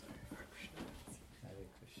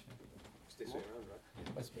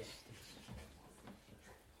must be.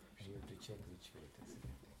 You have to check which way it is.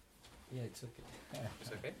 Yeah, it's okay.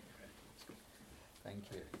 It's okay? Thank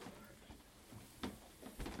you.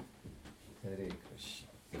 Hare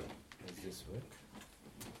Krishna. Does this work?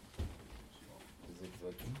 Is it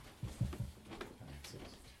working? So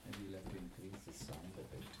maybe you'll have to increase the sound a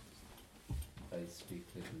bit. I speak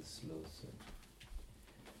a little slow, so.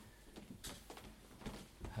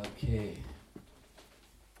 Okay.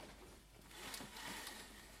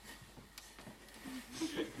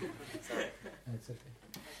 Sorry. That's okay.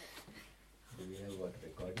 Do we have what,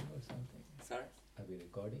 recording or something? Sorry? Are we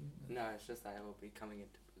recording? No, it's just I will be coming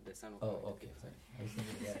into the sun. Oh, okay, fine. I was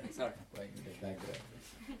thinking, yeah, Sorry. why in the background?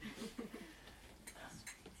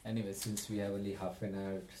 Anyway, since we have only half an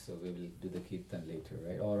hour, so we will do the kirtan later,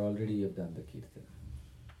 right? Or already you've done the kirtan.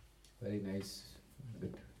 Very nice,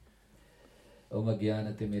 good. Om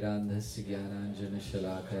Agyanati Mirandhasya Gyananjana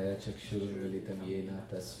Shalakaya Chakshurmilitam Yena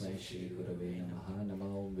Tasmai Shri Gurave Namaha Nama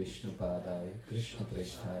Om Vishnu Padaya Krishna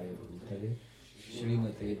Prishthaya Bhutale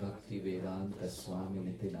Srimate Bhakti Vedanta Swami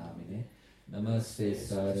Niti Namine Namaste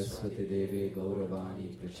Saraswati Deve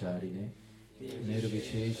Gauravani Pracharine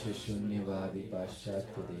Nirvishesha Shunyavadi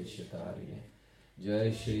Paschatya Deshatarine Jai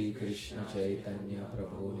Shri Krishna Chaitanya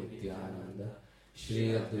Prabhu Nityananda Shri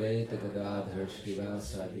Advaita Gadadhar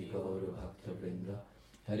Srivasadi Gaur Bhakta Vrinda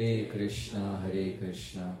Hare Krishna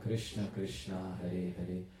Krishna Krishna Hare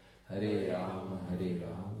Hare Hare Rama Rama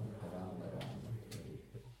Rama Hare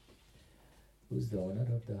Hare. Who's the owner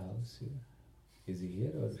of the house here? Is he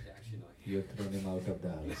here or you've thrown him out of the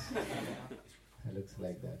house? It looks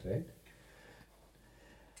like that, right?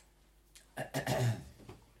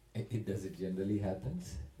 Does it generally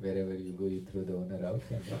happens? Wherever you go, you throw the owner out?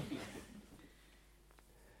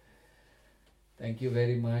 Thank you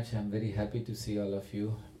very much. I'm very happy to see all of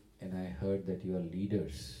you. And I heard that you are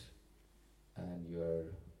leaders and you are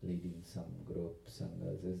leading some group,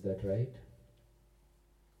 sanghas. Is that right?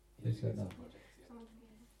 Yes or no?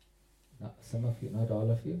 No, some of you, not all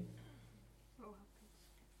of you?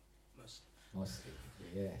 Mostly,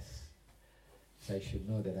 yes. So I should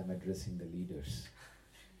know that I'm addressing the leaders.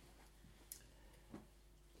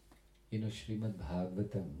 You know, Srimad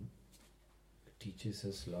Bhagavatam teaches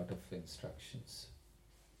us a lot of instructions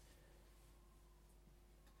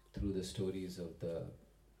through the stories of the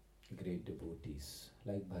great devotees,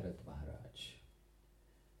 like Bharat Maharaj.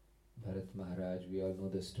 Bharat Maharaj, we all know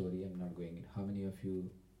the story, I'm not going in. How many of you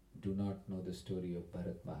do not know the story of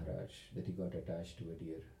Bharat Maharaj, that he got attached to a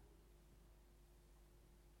deer?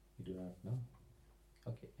 You do not know?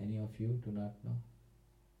 Okay, any of you do not know?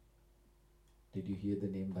 Did you hear the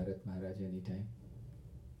name Bharat Maharaj any time?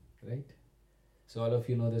 Right? So all of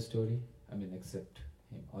you know the story? I mean, except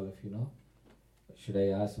him. All of you know? Should I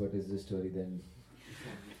ask what is the story then?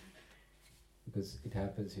 Because it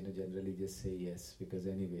happens, generally just say yes, because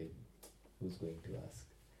anyway, who's going to ask?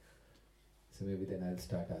 So maybe then I'll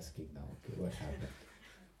start asking now, okay, what happened?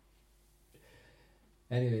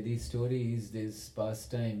 Anyway, these stories, these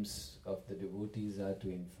pastimes of the devotees are to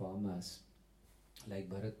inform us. Like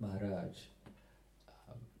Bharat Maharaj,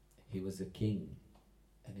 he was a king,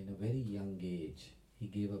 and in a very young age, he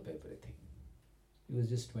gave up everything. He was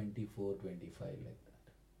just 24, 25 like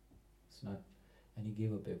that. It's not, and he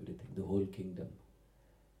gave up everything, the whole kingdom.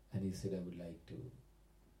 And he said, I would like to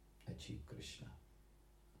achieve Krishna.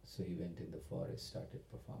 So he went in the forest, started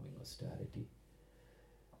performing austerity.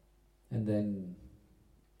 And then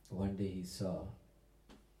one day he saw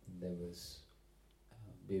there was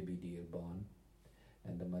a baby deer born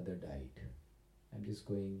and the mother died. I'm just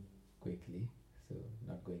going quickly, so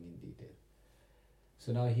not going in detail.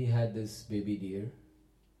 So now he had this baby deer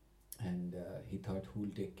and he thought, who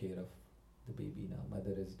will take care of the baby now?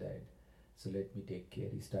 Mother is dead, so let me take care.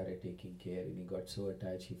 He started taking care and he got so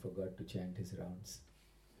attached he forgot to chant his rounds.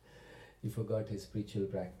 He forgot his spiritual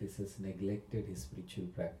practices, neglected his spiritual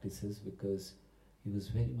practices because he was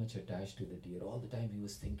very much attached to the deer. All the time he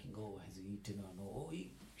was thinking, oh, has he eaten or no? Oh,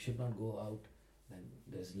 he should not go out. Then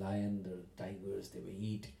there's lion, there are tigers, they will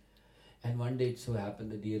eat. And one day it so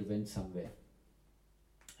happened the deer went somewhere.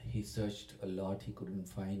 He searched a lot, he couldn't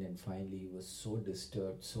find, and finally he was so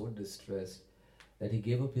disturbed, so distressed that he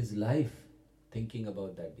gave up his life thinking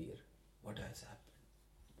about that deer. What has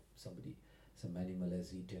happened? Some animal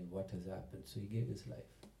has eaten, what has happened? So he gave his life.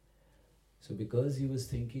 So because he was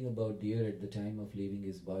thinking about deer at the time of leaving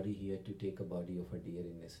his body, he had to take a body of a deer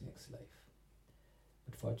in his next life.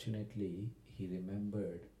 But fortunately, he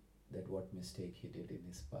remembered that what mistake he did in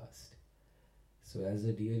his past. So as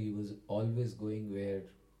a deer, he was always going where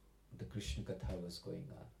the Krishna Katha was going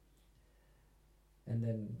on. And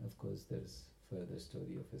then, of course, there's further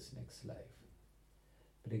story of his next life.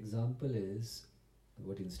 But example is,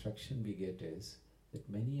 what instruction we get is that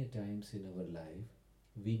many a times in our life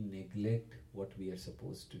we neglect what we are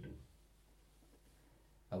supposed to do,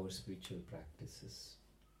 our spiritual practices,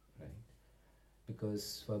 right?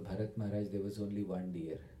 Because for Bharat Maharaj there was only one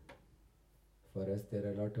deer. For us there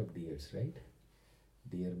are a lot of deers, right?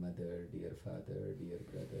 Dear mother, dear father, dear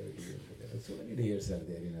brother, dear brother. So many deers are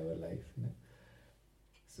there in our life, you know?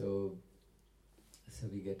 So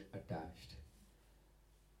we get attached.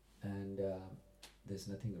 And there's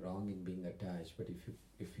nothing wrong in being attached, but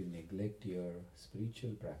if you neglect your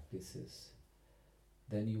spiritual practices,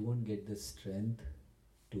 then you won't get the strength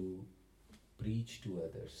to preach to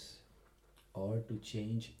others or to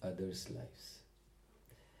change others' lives.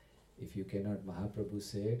 If you cannot, Mahaprabhu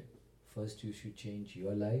said, first you should change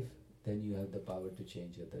your life, then you have the power to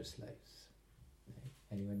change others' lives. Right?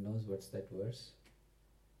 Anyone knows what's that verse?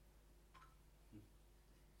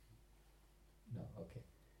 No, okay.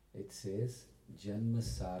 It says, Janma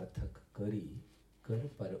sarthak kari kar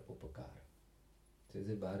par upakar. It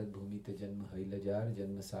says, Bharat bhumi te janma haila jar,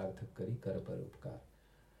 janma sarthak kari kar par upakar.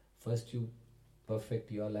 First you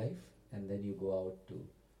perfect your life and then you go out to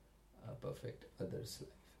perfect others' life.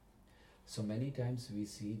 So many times we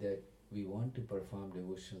see that we want to perform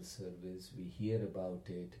devotional service, we hear about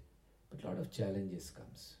it, but a lot of challenges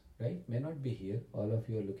comes, right? May not be here, all of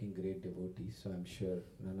you are looking great devotees, so I'm sure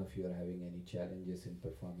none of you are having any challenges in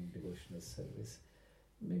performing devotional service.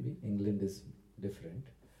 Maybe England is different,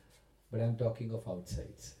 but I'm talking of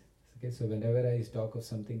outsides. Okay, so whenever I talk of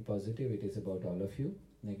something positive, it is about all of you,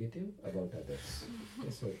 negative about others.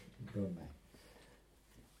 Okay, so don't mind.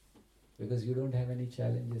 Because you don't have any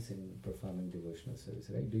challenges in performing devotional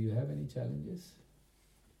service, right? Do you have any challenges?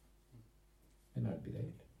 May not be,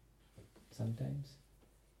 right? Sometimes.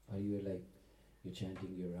 Or you're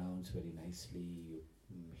chanting your rounds very nicely, you're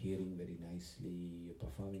hearing very nicely, you're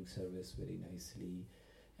performing service very nicely,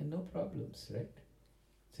 and no problems, right?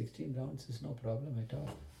 16 rounds is no problem at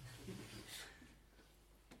all.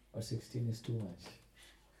 Or 16 is too much.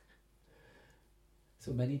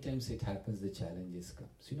 So many times it happens, the challenges come.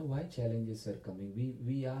 So why challenges are coming?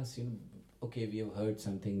 We ask, okay, we have heard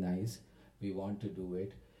something nice, we want to do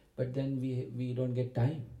it, but then we don't get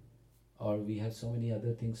time, or we have so many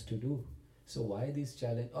other things to do. So why these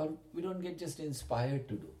challenges? Or we don't get just inspired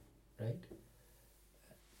to do, right?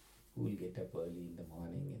 Who will get up early in the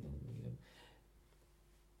morning and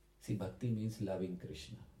See, bhakti means loving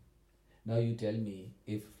Krishna. Now you tell me,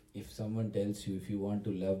 if someone tells you, if you want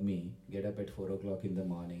to love me, get up at 4 o'clock in the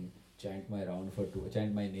morning, chant my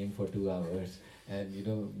name for 2 hours, and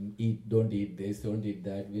don't eat this, don't eat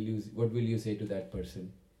that. What will you say to that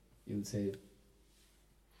person? You'll say,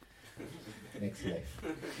 next life.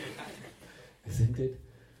 Isn't it?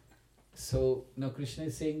 So now Krishna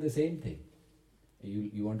is saying the same thing.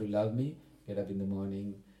 You want to love me? Get up in the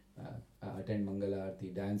morning, attend Mangala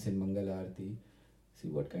Arati, dance in Mangala Arati. See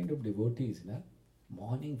what kind of devotees, na?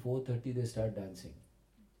 Morning 4:30 they start dancing.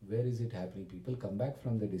 Where is it happening? People come back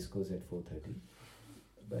from the discos at 4:30,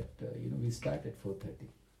 but we start at 4:30.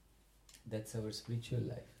 That's our spiritual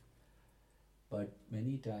life. But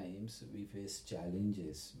many times we face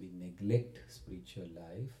challenges. We neglect spiritual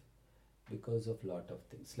life because of lot of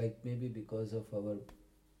things. Like maybe because of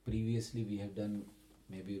previously we have done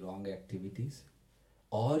maybe wrong activities,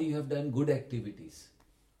 or you have done good activities.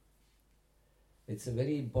 It's a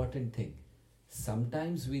very important thing.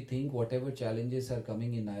 Sometimes we think whatever challenges are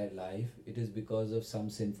coming in our life, it is because of some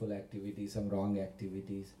sinful activities, some wrong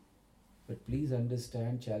activities. But please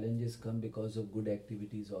understand, challenges come because of good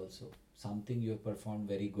activities also. Something you have performed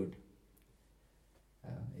very good.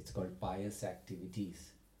 It's called pious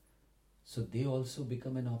activities. So they also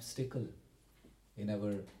become an obstacle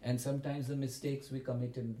and sometimes the mistakes we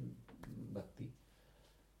commit in bhakti.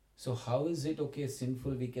 So how is it, okay,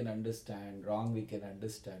 sinful we can understand, wrong we can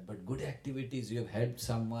understand, but good activities, you have helped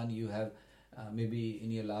someone, you have maybe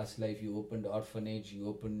in your last life you opened orphanage, you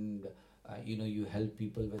opened, you help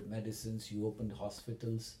people with medicines, you opened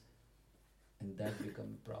hospitals, and that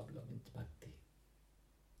become a problem in bhakti.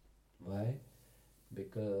 Why?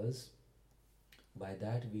 Because by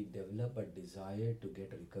that we develop a desire to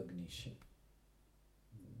get recognition.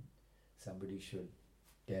 Somebody should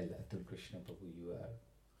tell Atul Krishna Prabhu, you are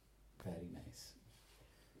very nice.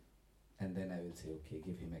 And then I will say, okay,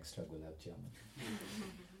 give him extra gulab jamun.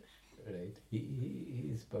 Right?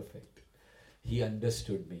 He is perfect. He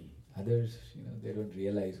understood me. Others, they don't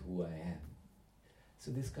realize who I am.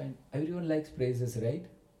 So everyone likes praises, right?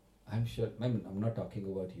 I'm sure, I'm not talking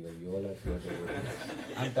about you, you all are pure devotees.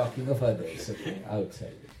 I'm talking of others, okay,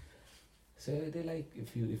 outside. So they like,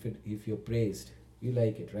 if you're praised, you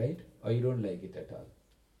like it, right? Or you don't like it at all.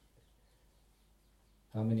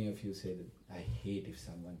 How many of you say that, I hate if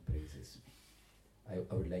someone praises me?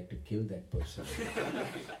 I would like to kill that person.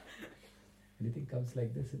 Anything comes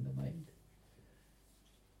like this in the mind?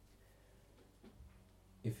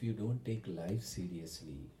 If you don't take life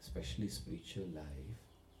seriously, especially spiritual life,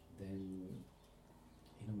 then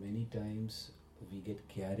many times we get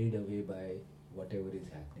carried away by whatever is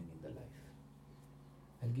happening in the life.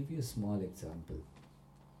 I'll give you a small example.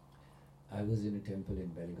 I was in a temple in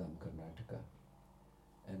Belgaum, Karnataka,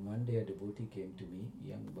 and one day a devotee came to me,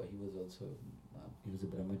 young boy, he was a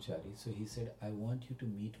brahmachari, so he said, I want you to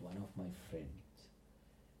meet one of my friends.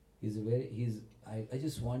 I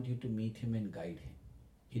just want you to meet him and guide him.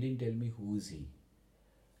 He didn't tell me who is he.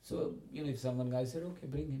 So, if guy said, okay,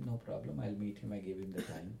 bring him, no problem, I'll meet him, I gave him the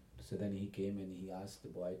time. So then he came and he asked the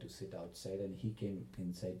boy to sit outside, and he came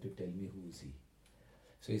inside to tell me who is he.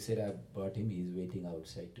 So he said, I brought him, he's waiting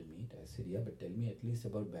outside to meet. I said, yeah, but tell me at least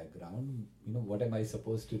about background. What am I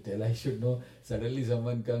supposed to tell? I should know. Suddenly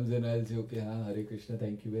someone comes and I'll say, okay, Hare Krishna,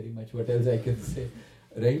 thank you very much. What else I can say?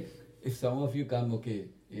 Right? If some of you come, okay,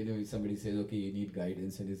 if somebody says, okay, you need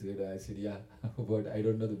guidance, and he's good, I said, yeah, but I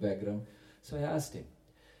don't know the background. So I asked him.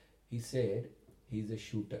 He said, he's a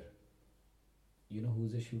shooter. You know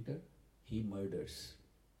who's a shooter? He murders.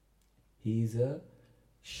 He's a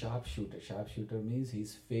sharpshooter. Sharpshooter means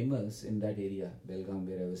he's famous in that area, Belgaum,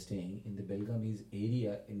 where I was staying. In the Belgaum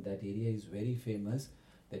area, is very famous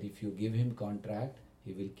that if you give him contract,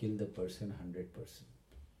 he will kill the person 100%.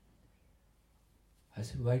 I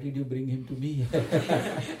said, why did you bring him to me?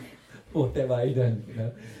 What have I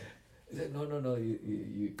done? He said, no,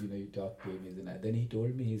 you talk to him, isn't it? Then he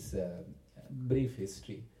told me his brief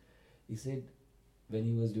history. He said, when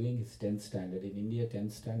he was doing his 10th standard, in India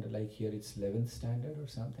 10th standard, like here it's 11th standard or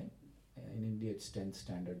something. In India it's 10th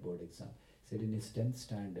standard board exam. He said in his 10th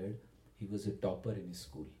standard, he was a topper in his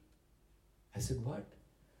school. I said, what?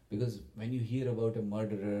 Because when you hear about a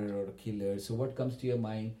murderer or a killer, so what comes to your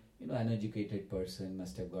mind? An educated person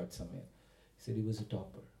must have got somewhere. He said he was a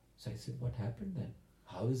topper. So I said, what happened then?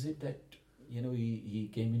 How is it that,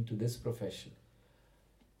 he came into this profession?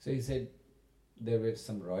 So he said, there were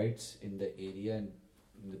some riots in the area and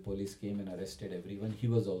the police came and arrested everyone. He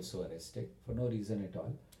was also arrested for no reason at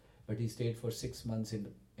all. But he stayed for 6 months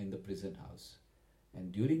in the prison house.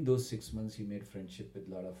 And during those 6 months, he made friendship with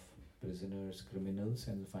a lot of prisoners, criminals,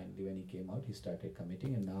 and finally when he came out, he started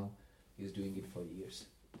committing, and now he's doing it for years.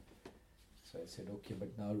 So I said, okay, but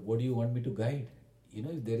now what do you want me to guide?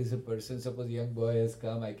 If there is a person, suppose a young boy has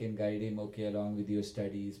come, I can guide him, okay, along with your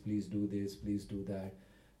studies, please do this, please do that.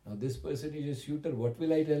 Now this person is a shooter, what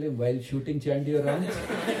will I tell him while shooting chant your rounds?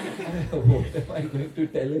 What am I going to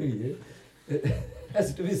tell him? There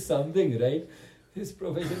has to be something, right? His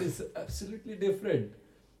profession is absolutely different.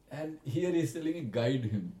 And here he's telling me, guide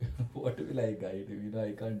him. What will I guide him?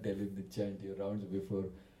 I can't tell him to chant your rounds before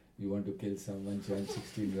you want to kill someone, chant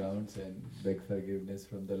 16 rounds and beg forgiveness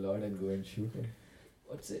from the Lord and go and shoot him.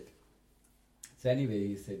 What's it? So anyway,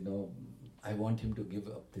 he said, no, I want him to give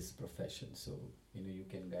up this profession. So, you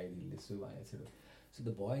can guide him. So I said, so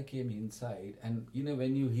the boy came inside, and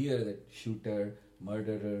when you hear that shooter,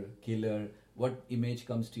 murderer, killer, what image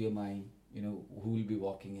comes to your mind? Who will be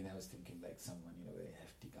walking in? I was thinking like someone, very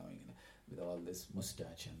hefty coming in with all this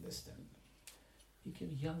mustache and this and he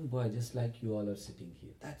came, young boy, just like you all are sitting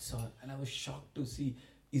here. That's all. And I was shocked to see,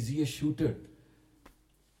 is he a shooter?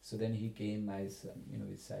 So then he came,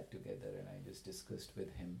 we sat together and I just discussed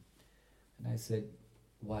with him. And I said,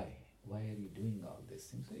 why? Why are you doing all these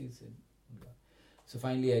things? So he said, no. So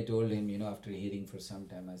finally I told him, after hearing for some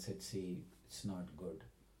time, I said, see, it's not good.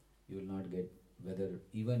 You will not get, whether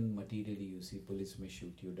even materially you see police may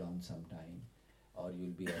shoot you down sometime, or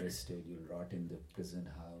you'll be arrested, you'll rot in the prison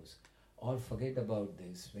house, or forget about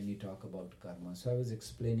this when you talk about karma. So I was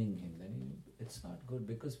explaining him, then it's not good,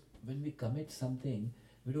 because when we commit something,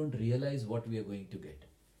 we don't realize what we are going to get.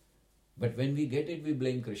 But when we get it, we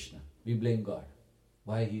blame Krishna, we blame God.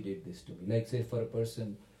 Why he did this to me? Like say for a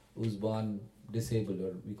person who's born disabled,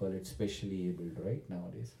 or we call it specially abled, right,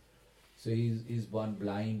 nowadays. So he's born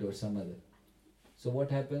blind or some other. So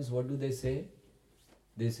what happens? What do they say?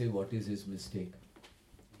 They say, what is his mistake?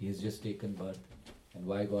 He has just taken birth. And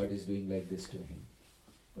why God is doing like this to him?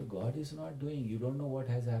 But God is not doing. You don't know what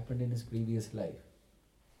has happened in his previous life.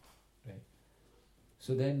 Right?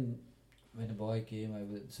 So then, when a boy came,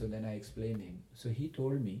 then I explained him. So he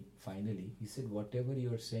told me, finally, he said, whatever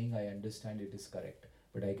you are saying, I understand it is correct,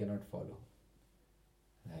 but I cannot follow.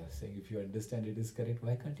 And I was saying, if you understand it is correct,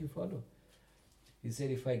 why can't you follow? He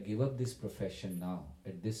said, if I give up this profession now,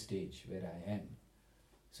 at this stage where I am,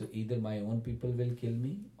 so either my own people will kill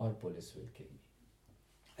me or police will kill me.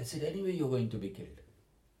 I said, anyway, you're going to be killed.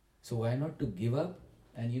 So why not to give up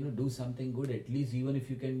and do something good, at least even if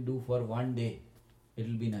you can do for one day,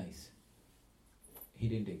 it'll be nice. He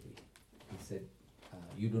didn't agree. He said,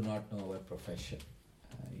 you do not know our profession.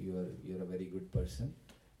 You're a very good person,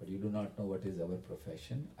 but you do not know what is our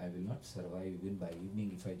profession. I will not survive even by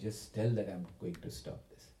evening if I just tell that I'm going to stop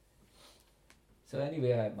this. So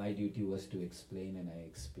anyway, my duty was to explain, and I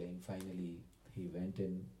explained. Finally, he went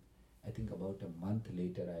in. I think about a month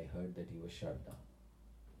later, I heard that he was shot down.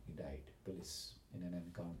 He died. Police, in an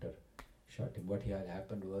encounter, shot him. What had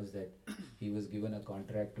happened was that he was given a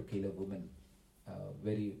contract to kill a woman,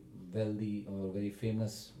 very wealthy or very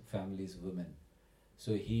famous family's woman.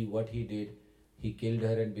 So what he did, he killed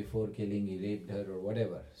her, and before killing, he raped her or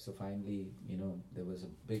whatever. So finally, there was a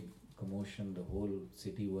big commotion. The whole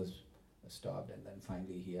city was stopped, and then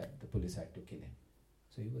finally the police had to kill him.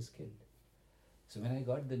 So he was killed. So when I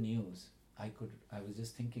got the news, I was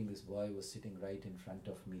just thinking this boy was sitting right in front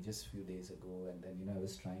of me just a few days ago, and then I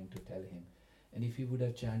was trying to tell him, and if he would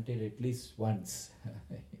have chanted at least once,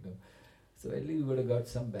 so at least we would have got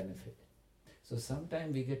some benefit. So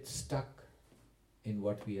sometimes we get stuck in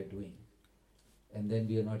what we are doing, and then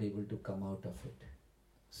we are not able to come out of it.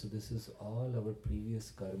 So this is all our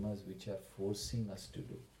previous karmas which are forcing us to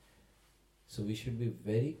do. So we should be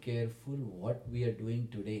very careful what we are doing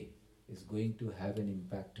today is going to have an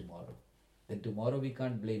impact tomorrow. Then tomorrow we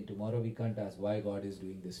can't blame, tomorrow we can't ask why God is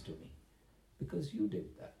doing this to me. Because you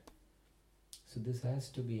did that. So this has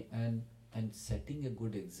to be, and setting a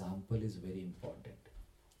good example is very important.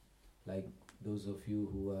 Like those of you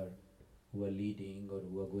who are leading or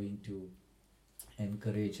who are going to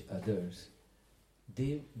encourage others,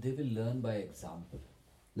 they will learn by example.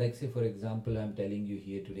 Like say for example, I'm telling you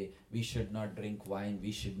here today, we should not drink wine,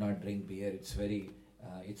 we should not drink beer,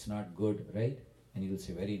 it's not good, right? And you will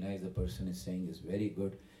say, very nice, the person is saying is very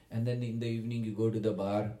good. And then in the evening you go to the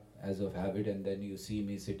bar as of habit, and then you see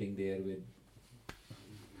me sitting there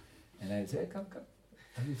and I'll say, come.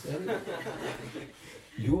 And you say,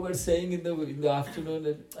 you were saying in the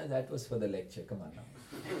afternoon that was for the lecture, come on now.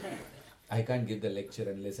 I can't give the lecture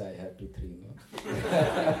unless I have 2-3, no?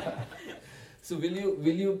 So will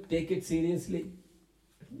you take it seriously?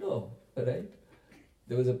 No, right?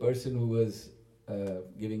 There was a person who was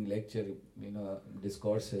giving lecture,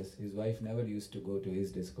 discourses. His wife never used to go to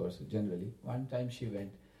his discourses generally. One time she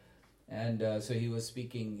went, and so he was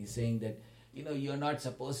speaking. He's saying that, you're not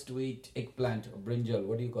supposed to eat eggplant or brinjal.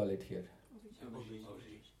 What do you call it here?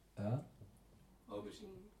 Huh?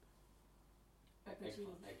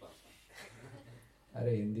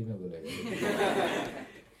 Arey, Hindi mein bolega.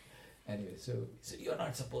 Anyway, so you're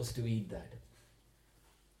not supposed to eat that.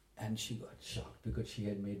 And she got shocked because she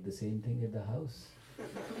had made the same thing at the house.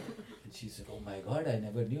 And she said, oh my God, I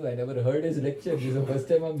never knew. I never heard his lecture. This is the first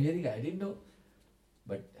time I'm hearing. I didn't know.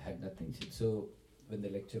 But had nothing. So when the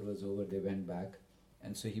lecture was over, they went back.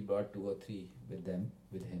 And so he brought 2 or 3 with him.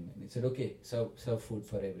 And he said, okay, serve food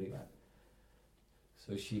for everyone.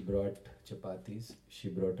 So she brought chapatis, she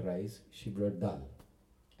brought rice, she brought dal.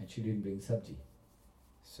 And she didn't bring sabji.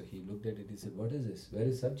 So he looked at it, he said, what is this? Where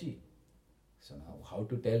is sabji? So now, how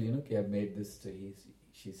to tell, I have made this. So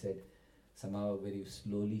she said, somehow very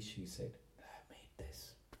slowly, she said, I made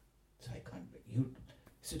this. So I can't bring. He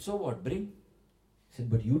said, so what, bring? He said,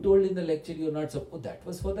 but you told in the lecture you're not supposed. That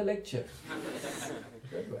was for the lecture.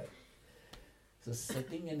 That's why. So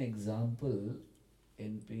setting an example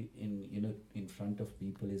in front of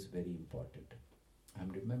people is very important. I'm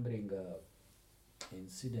remembering an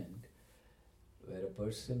incident where a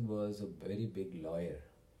person was a very big lawyer.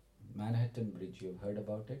 Manhattan Bridge, you've heard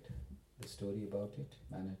about it? The story about it?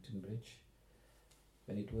 Manhattan Bridge?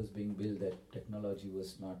 When it was being built, that technology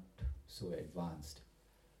was not so advanced.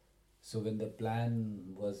 So when the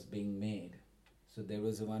plan was being made, so there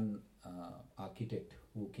was one architect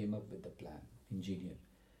who came up with the plan, engineer.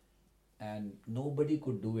 And nobody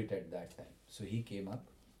could do it at that time. So he came up.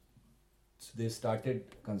 So they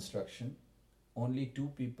started construction. Only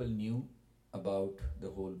 2 people knew about the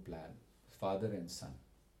whole plan, father and son.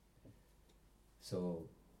 So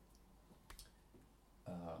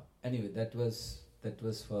anyway, that was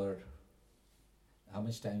for, how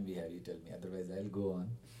much time we have, you tell me, otherwise I'll go on.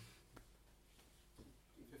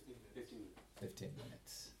 15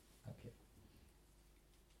 minutes. Okay.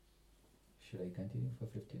 Should I continue for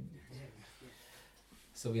 15 minutes?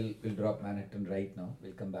 So we'll drop Manhattan right now.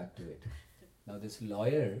 We'll come back to it. Now this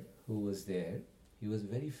lawyer who was there, he was a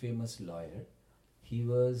very famous lawyer. He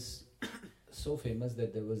was so famous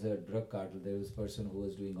that there was a drug cartel. There was a person who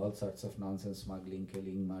was doing all sorts of nonsense, smuggling,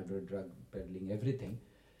 killing, murder, drug peddling, everything.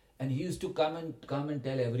 And he used to come and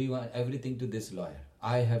tell everyone everything to this lawyer.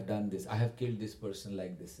 I have done this. I have killed this person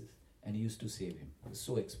like this is. And he used to save him. He was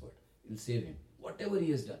so expert. He'll save him. Whatever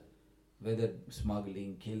he has done, whether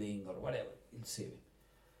smuggling, killing, or whatever, he'll save him.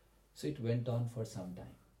 So it went on for some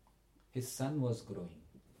time. His son was growing.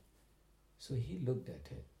 So he looked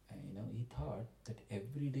at it, and he thought that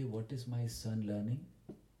every day, what is my son learning?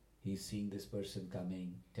 He's seeing this person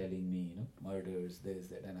coming, telling me, murders, this,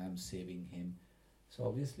 that, and I'm saving him. So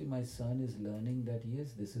obviously my son is learning that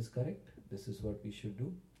yes, this is correct. This is what we should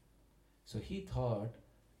do. So he thought,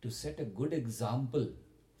 to set a good example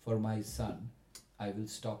for my son, I will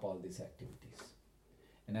stop all these activities.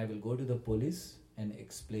 And I will go to the police and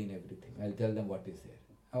explain everything. I'll tell them what is there.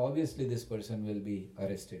 Obviously this person will be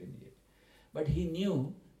arrested immediately. But he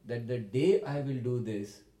knew that the day I will do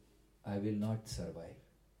this, I will not survive.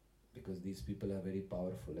 Because these people are very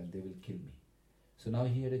powerful and they will kill me. So now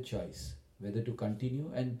he had a choice, whether to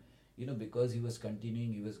continue. And because he was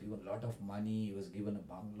continuing, he was given a lot of money, he was given a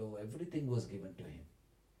bungalow, everything was given to him.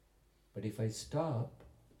 But if I stop,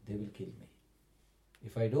 they will kill me.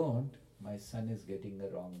 If I don't, my son is getting the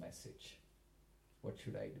wrong message. What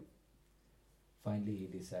should I do? Finally he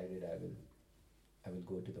decided, I will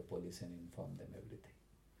go to the police and inform them everything.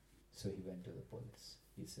 So he went to the police.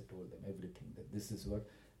 He told them everything, that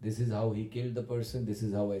this is how he killed the person, this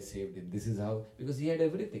is how I saved him, this is how, because he had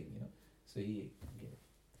everything, So he gave.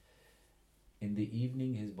 In the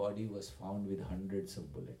evening, his body was found with hundreds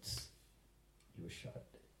of bullets. He was shot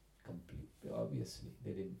completely. Obviously,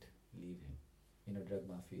 they didn't leave him. Drug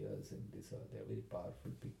mafias and they're very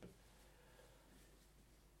powerful people.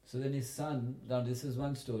 So then his son, now this is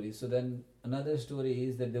one story. So then another story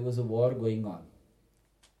is that there was a war going on.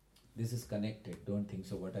 This is connected. Don't think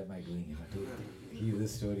so. What am I doing? Here's the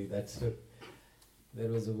story. That's true. There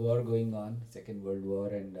was a war going on, Second World War,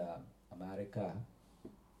 and America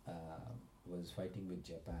was fighting with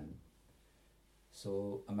Japan.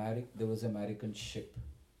 So there was an American ship,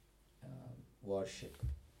 warship.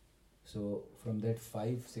 So from that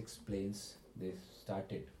 5-6 planes, they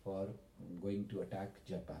started for going to attack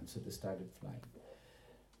Japan. So they started flying.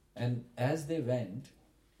 And as they went,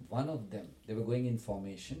 one of them, they were going in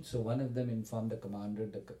formation. So one of them informed the commander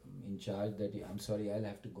in charge that, I'm sorry, I'll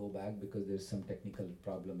have to go back because there's some technical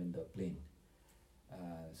problem in the plane.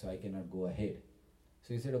 So I cannot go ahead.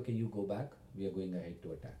 So he said, okay, you go back. We are going ahead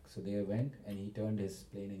to attack. So they went and he turned his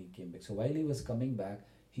plane and he came back. So while he was coming back,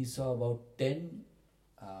 he saw about 10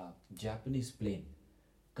 Japanese plane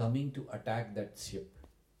coming to attack that ship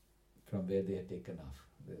from where they had taken off,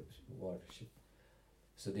 the warship.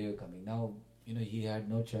 So they were coming. Now, he had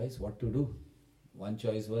no choice what to do. One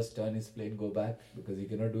choice was turn his plane, go back, because he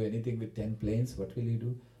cannot do anything with 10 planes. What will he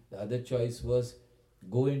do? The other choice was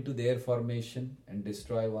go into their formation and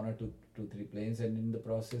destroy 1 or 2, 3 planes, and in the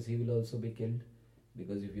process he will also be killed,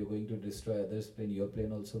 because if you're going to destroy others' plane, your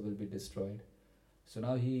plane also will be destroyed. So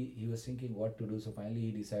now he was thinking what to do. So finally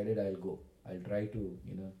he decided, I'll go. I'll try to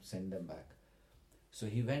send them back. So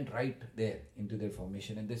he went right there into their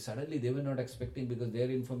formation, and they were not expecting, because their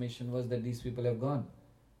information was that these people have gone.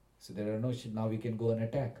 So there are no now we can go and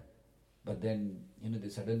attack. But then they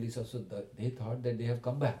suddenly saw, so they thought that they have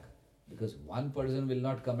come back, because one person will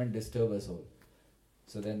not come and disturb us all.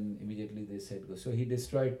 So then immediately they said go. So he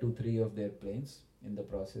destroyed 2-3 of their planes. In the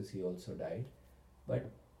process he also died, but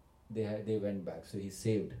they went back. So he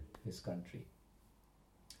saved his country.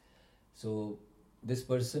 So this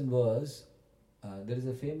person was. There is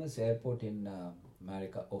a famous airport in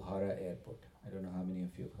America, O'Hara Airport. I don't know how many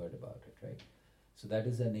of you have heard about it, right? So that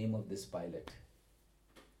is the name of this pilot.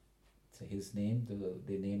 So his name,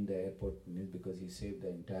 they named the airport because he saved the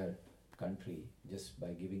entire country just by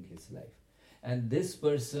giving his life. And this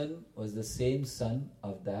person was the same son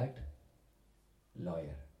of that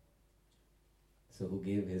lawyer. So who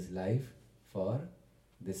gave his life for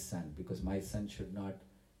this son, because my son should not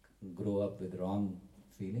grow up with wrong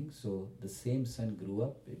feelings. So the same son grew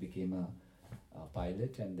up, he became a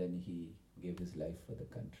pilot, and then he gave his life for the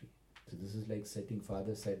country. So this is like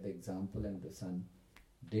father set the example and the son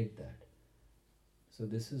did that. So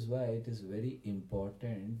this is why it is very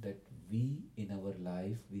important that we in our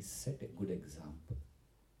life, we set a good example.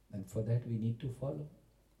 And for that we need to follow.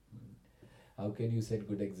 How can you set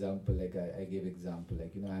good example? Like I gave example,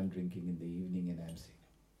 like I'm drinking in the evening and I'm saying,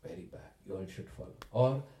 very bad, you all should follow.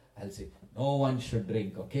 Or I'll say, no one should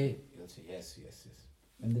drink, okay? You'll say, yes.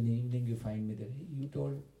 And in the evening you find me there, hey, you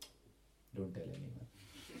told, don't tell anyone.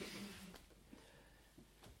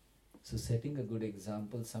 So setting a good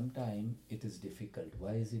example, sometimes it is difficult.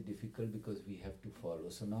 Why is it difficult? Because we have to follow.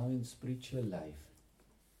 So now in spiritual life,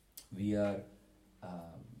 we are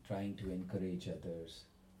trying to encourage others.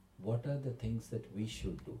 what are the things that we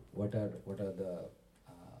should do? What are the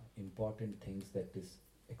important things that is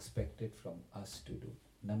expected from us to do?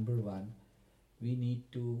 Number one, we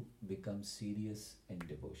need to become serious in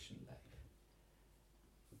devotional life.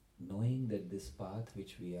 Knowing that this path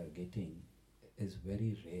which we are getting is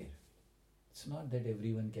very rare. It's not that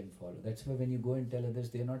everyone can follow. That's why when you go and tell others,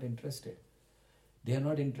 they are not interested. They are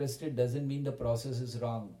not interested doesn't mean the process is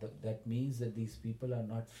wrong. That means that these people are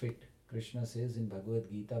not fit. Krishna says in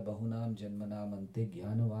Bhagavad Gita, Bahunam Janmanam Ante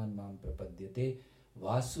Jnanavan Mam Prapadyate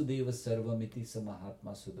Vasudeva Sarvamiti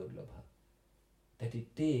Samahatma Sudurlabha. That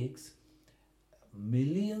it takes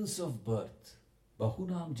millions of births,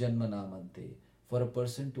 Bahunam Janmanam Ante, for a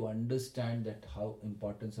person to understand that how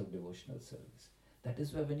importance of devotional service. That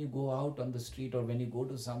is why when you go out on the street or when you go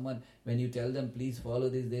to someone, when you tell them, please follow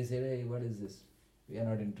this, they say, hey, what is this? We are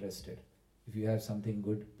not interested. If you have something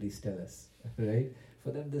good, please tell us. Right?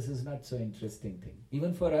 For them, this is not so interesting thing.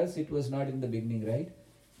 Even for us, it was not in the beginning, right?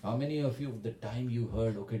 How many of you, the time you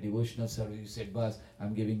heard, okay, devotional service, you said, Bas,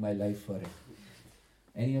 I'm giving my life for it.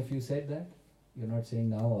 Any of you said that? You're not saying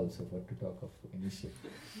now also for to talk of initiative.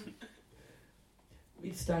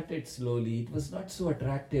 We started slowly. It was not so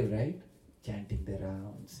attractive, right? Chanting the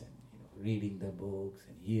rounds and reading the books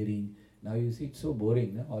and hearing. Now you see it's so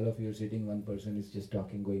boring. No? All of you are sitting, one person is just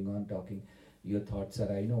talking, going on, talking. Your thoughts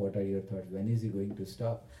are, I know what are your thoughts. When is he going to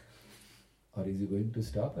stop? Or is he going to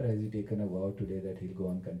stop, or has he taken a vow today that he'll go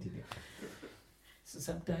on continue? So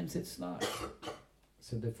sometimes it's not.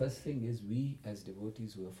 So the first thing is, we as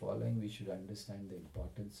devotees who are following, we should understand the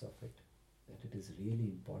importance of it. That it is really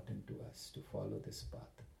important to us to follow this path.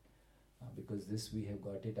 Because this we have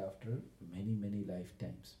got it after many, many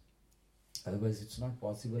lifetimes. Otherwise it's not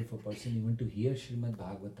possible for a person even to hear Srimad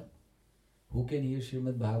Bhagavatam. Who can hear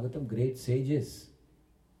Srimad Bhagavatam? Great sages.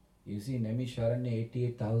 You see, in Naimisharanya,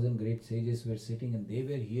 88,000 great sages were sitting and they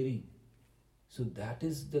were hearing. So that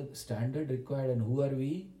is the standard required. And who are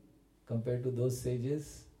we compared to those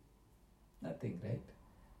sages? Nothing, right?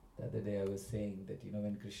 The other day I was saying that,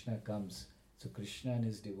 when Krishna comes, so Krishna and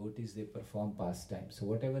his devotees, they perform pastime. So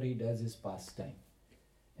whatever he does is pastime.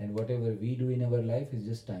 And whatever we do in our life is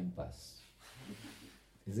just time pass.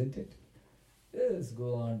 Isn't it? Just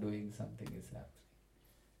go on doing something is happening.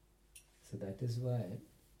 So that is why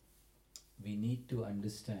we need to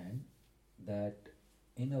understand that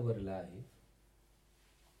in our life,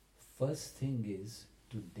 first thing is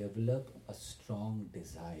to develop a strong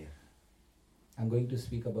desire. I'm going to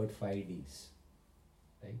speak about 5 Ds.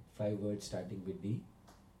 Right? 5 words starting with D,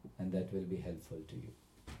 and that will be helpful to you.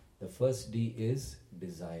 The first D is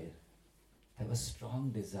desire. Have a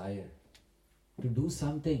strong desire to do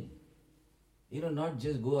something. Not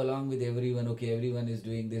just go along with everyone. Okay, everyone is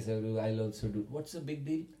doing this, I'll also do. What's the big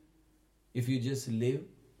deal? If you just live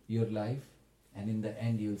your life and in the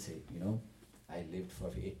end you'll say, I lived for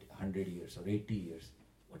 100 years or 80 years.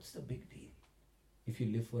 What's the big deal? If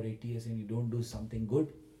you live for 80 years and you don't do something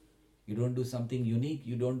good, you don't do something unique,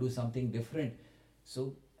 you don't do something different.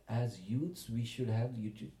 So as youths, we should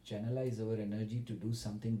channelize our energy to do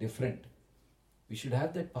something different. We should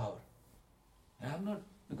have that power. And I'm not,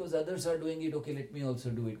 because others are doing it, okay, let me also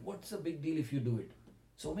do it. What's the big deal if you do it?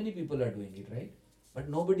 So many people are doing it, right? But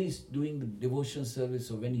nobody's doing the devotion service.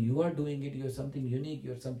 So when you are doing it, you're something unique,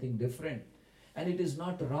 you're something different. And it is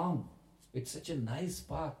not wrong. It's such a nice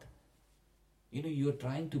path. You're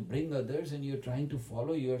trying to bring others and you're trying to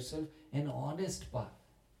follow yourself an honest path.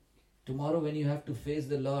 Tomorrow when you have to face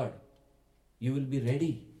the Lord, you will be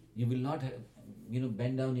ready. You will not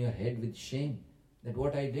bend down your head with shame that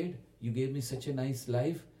what I did, you gave me such a nice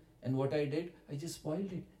life, and what I did, I just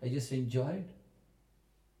spoiled it. I just enjoyed.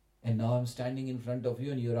 And now I'm standing in front of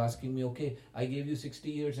you and you're asking me, okay, I gave you 60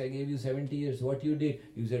 years, I gave you 70 years, what you did?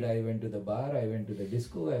 You said, I went to the bar, I went to the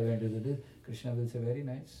disco, I went to the this. Krishna will say, very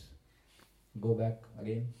nice. Go back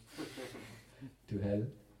again to hell.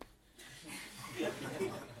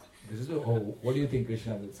 What do you think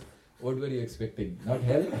Krishna will say? What were you expecting? Not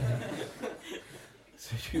hell?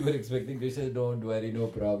 So you were expecting Krishna, don't worry, no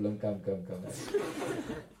problem, come.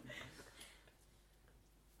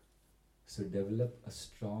 So develop a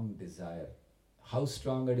strong desire. How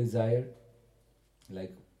strong a desire?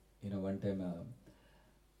 Like, one time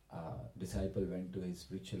a disciple went to his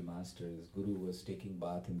spiritual master. His guru was taking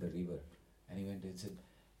bath in the river. And he went and said,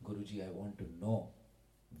 Guruji, I want to know,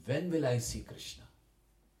 when will I see Krishna?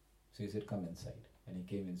 So he said, come inside. And he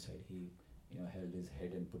came inside. He, held his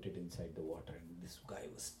head and put it inside the water. And this guy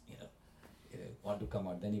was, want to come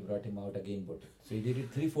out. Then he brought him out again, put it. So he did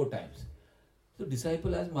it 3-4 times. So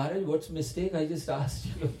disciple asked, Maharaj, what's mistake? I just asked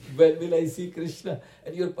you, when will I see Krishna?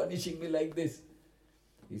 And you're punishing me like this.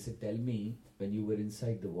 He said, tell me, when you were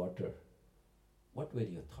inside the water, what were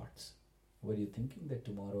your thoughts? Were you thinking that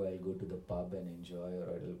tomorrow I'll go to the pub and enjoy,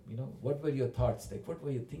 or what were your thoughts? Like, what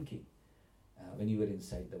were you thinking when you were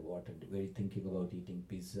inside the water? Were you thinking about eating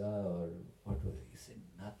pizza, or what was it? He said,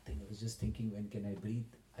 nothing. I was just thinking, when can I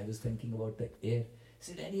breathe? I was thinking about the air. He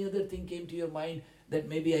said, any other thing came to your mind, that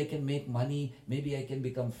maybe I can make money, maybe I can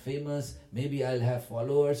become famous, maybe I'll have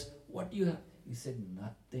followers? What do you have? He said,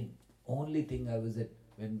 nothing. Only thing I was at,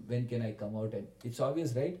 when can I come out? And it's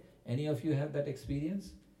obvious, right? Any of you have that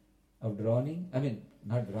experience of drowning? I mean,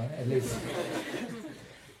 not drowning, at least.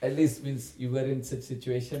 At least means you were in such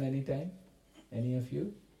situation anytime? Any of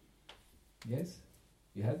you? Yes?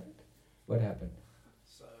 You had that? What happened?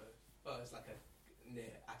 So, it's like a near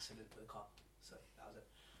accident with a car. So that was it.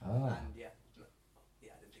 Ah. And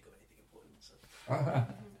I didn't think of anything important. So.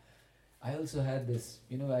 I also had this,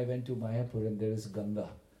 I went to Mayapur and there is Ganga,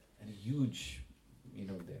 and huge,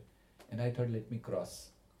 there. And I thought, let me cross.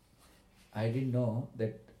 I didn't know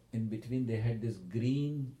that in between they had this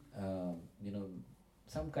green,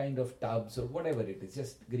 some kind of tubs or whatever it is,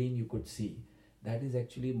 just green you could see. That is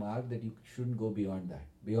actually marked that you shouldn't go beyond that.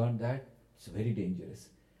 Beyond that, it's very dangerous.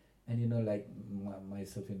 And like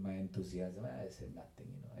myself in my enthusiasm, I said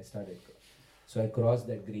nothing, I started. So I crossed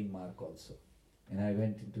that green mark also. And I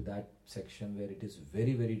went into that section where it is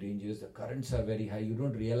very, very dangerous. The currents are very high. You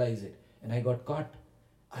don't realize it. And I got caught.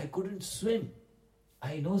 I couldn't swim.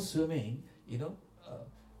 I know swimming,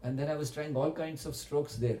 and then I was trying all kinds of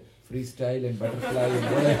strokes there. Freestyle and butterfly and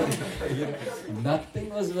whatever. Nothing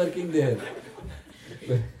was working there.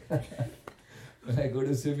 When I go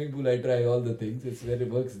to swimming pool, I try all the things. It's where it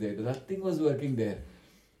works there. Nothing was working there.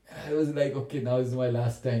 And I was like, okay, now is my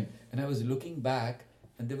last time. And I was looking back,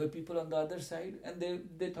 and there were people on the other side, and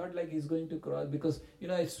they thought like he's going to cross, because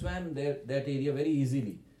I swam there, that area very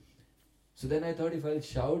easily. So then I thought, if I'll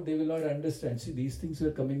shout, they will not understand. See, these things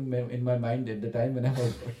were coming in my mind at the time when I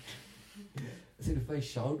was. I said, if I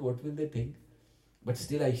shout, what will they think? But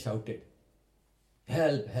still I shouted.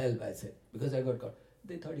 Help, help, I said, because I got caught.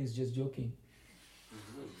 They thought he's just joking.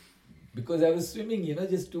 Because I was swimming,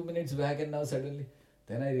 just 2 minutes back, and now suddenly.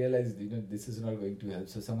 Then I realized, this is not going to help.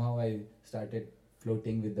 So somehow I started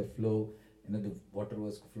floating with the flow. The water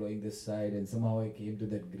was flowing this side, and somehow I came to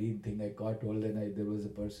that green thing. I caught hold, and there was a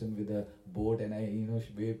person with a boat, and I,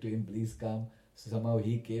 waved to him, please come. So somehow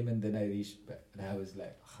he came, and then I reached back, and I was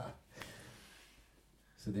like, ha.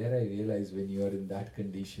 So there I realized, when you are in that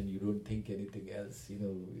condition, you don't think anything else.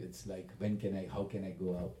 It's like, how can I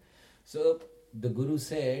go out? So the Guru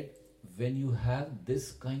said, when you have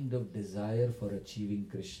this kind of desire for achieving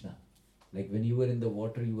Krishna, like when you were in the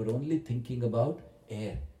water, you were only thinking about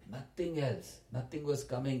air. Nothing else. Nothing was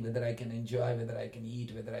coming, whether I can enjoy, whether I can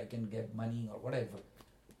eat, whether I can get money or whatever.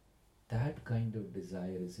 That kind of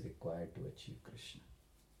desire is required to achieve Krishna.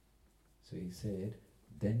 So he said,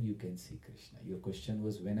 then you can see Krishna. Your question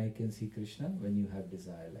was, when I can see Krishna? When you have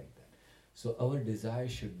desire like that. So our desire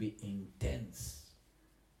should be intense.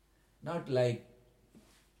 Not like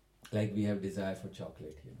we have desire for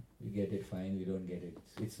chocolate. We get it fine, we don't get it.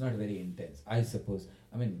 It's not very intense. I suppose,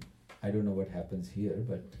 I don't know what happens here,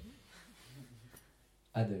 but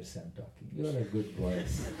others I'm talking. You are a good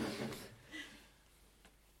voice.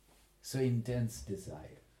 So intense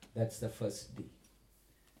desire. That's the first D.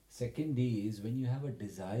 Second D is, when you have a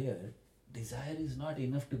desire is not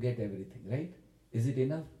enough to get everything, right? Is it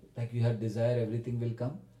enough? Like you have desire, everything will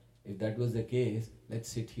come? If that was the case, let's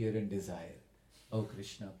sit here and desire. Oh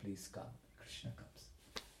Krishna, please come. Krishna comes.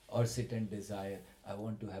 Or sit and desire, I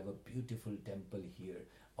want to have a beautiful temple here.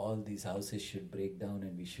 All these houses should break down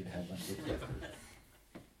and we should have one good temple.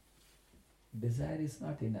 Desire is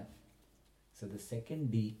not enough. So the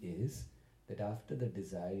second D is that after the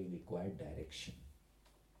desire you require direction.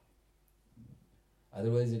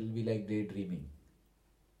 Otherwise it will be like daydreaming.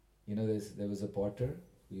 There was a potter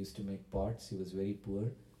who used to make pots. He was very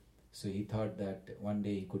poor. So he thought that one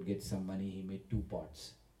day he could get some money. He made 2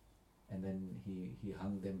 pots. And then he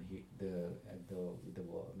hung them with the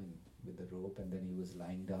rope, and then he was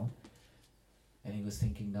lying down. And he was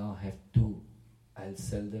thinking, now I have 2. I'll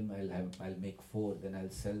sell them, I'll make 4, then I'll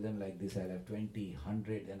sell them like this, I'll have 20,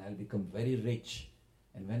 100, and I'll become very rich.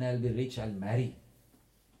 And when I'll be rich, I'll marry.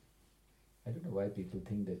 I don't know why people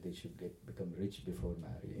think that they should become rich before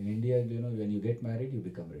marriage. In India, when you get married, you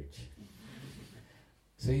become rich.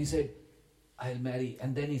 So he said, I'll marry.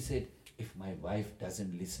 And then he said, if my wife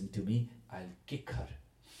doesn't listen to me, I'll kick her.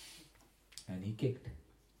 And he kicked.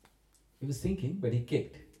 He was thinking, but he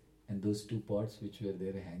kicked. And those 2 pots which were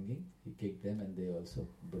there hanging, he kicked them and they also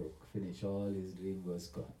broke. Finished. All his dream was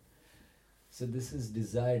gone. So this is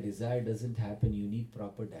desire. Desire doesn't happen. You need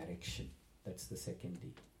proper direction. That's the second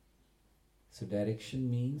D. So direction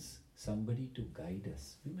means somebody to guide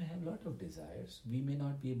us. We may have a lot of desires. We may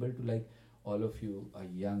not be able to, like all of you are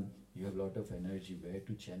young, you have a lot of energy, where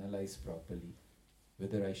to channelize properly,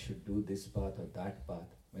 whether I should do this path or that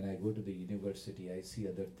path. When I go to the university, I see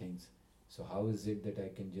other things. So how is it that I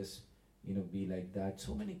can just, be like that?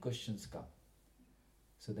 So many questions come.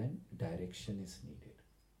 So then direction is needed.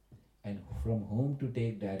 And from whom to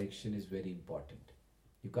take direction is very important.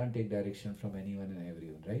 You can't take direction from anyone and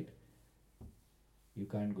everyone, right? You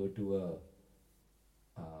can't go to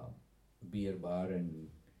a beer bar and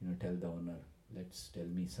tell the owner, let's tell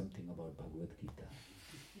me something about Bhagavad Gita.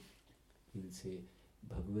 He'll say,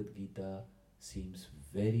 Bhagavad Gita seems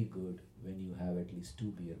very good when you have at least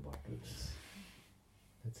 2 beer bottles.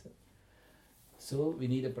 That's it. So we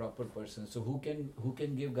need a proper person. So who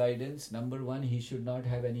can give guidance? Number one, he should not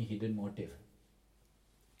have any hidden motive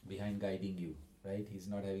behind guiding you, right? He's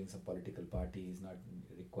not having some political party, he's not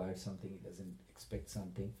required something, he doesn't expect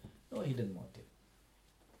something. No hidden motive.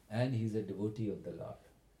 And he's a devotee of the Lord.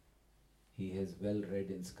 He has well read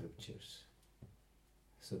in scriptures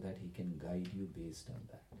so that he can guide you based on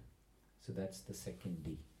that. So that's the second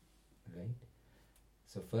D, right?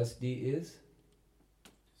 So first D is?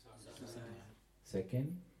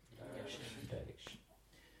 Second? Direction.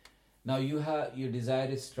 Now your desire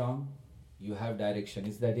is strong, you have direction.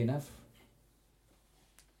 Is that enough?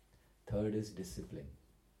 Third is discipline.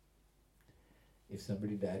 If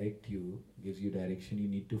somebody gives you direction, you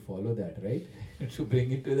need to follow that, right? To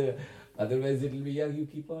bring it to the, otherwise it will be, you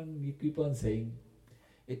keep on saying.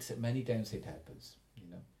 It's many times it happens,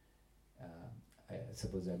 I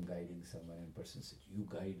suppose I'm guiding someone and person said, you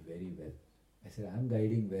guide very well. I said, I'm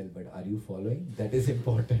guiding well, but are you following? That is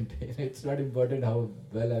important. It's not important how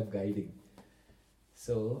well I'm guiding.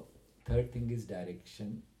 So, third thing is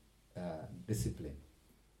direction, discipline.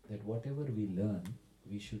 That whatever we learn,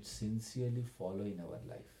 we should sincerely follow in our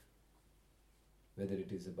life. Whether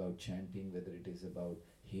it is about chanting, whether it is about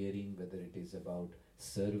hearing, whether it is about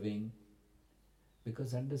serving.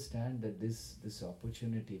 Because understand that this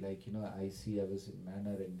opportunity, I was in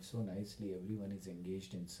manner and so nicely everyone is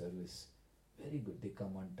engaged in service. Very good. They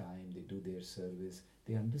come on time, they do their service,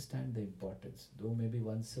 they understand the importance, though maybe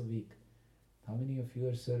once a week. How many of you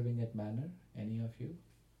are serving at Manor? Any of you?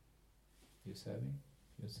 You serving?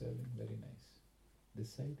 You're serving? Very nice.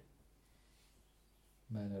 This side?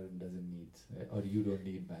 Manor doesn't need, or you don't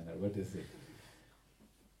need Manor. What is it?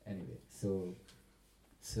 Anyway, so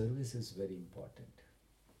service is very important.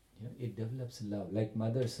 It develops love. Like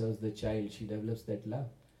mother serves the child, she develops that love.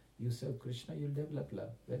 You serve Krishna, you'll develop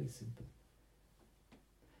love. Very simple.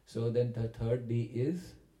 So then the third D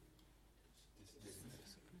is?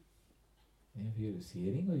 You're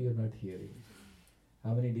hearing or you're not hearing?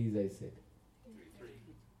 How many Ds I said?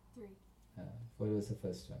 Three. What was the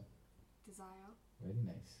first one? Desire. Very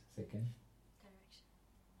nice. Second? Direction.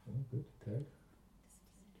 Oh, good. Third?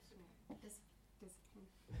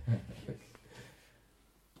 Discipline.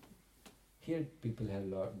 Here people have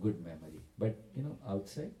good memory, but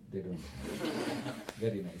outside they don't have.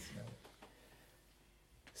 Very nice memory.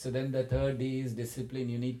 So then the third D is discipline.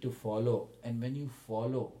 You need to follow, and when you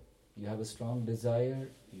follow, you have a strong desire,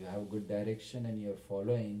 you have good direction, and you're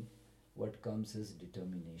following. What comes is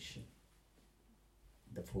determination.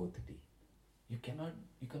 The fourth D. You cannot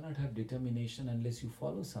have determination unless you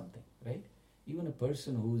follow something, right? Even a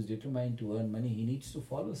person who is determined to earn money, he needs to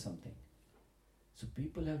follow something. So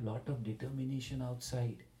people have lot of determination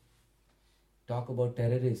outside. Talk about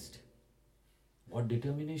terrorists. What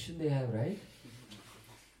determination they have, right?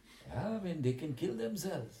 Yeah, they can kill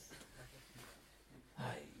themselves.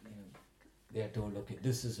 They are told, okay,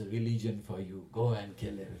 this is a religion for you. Go and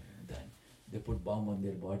kill everyone. Then they put bomb on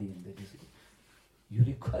their body and they just go. You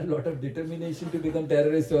require a lot of determination to become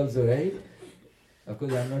terrorist also, right? Of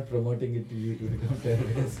course, I'm not promoting it to you to become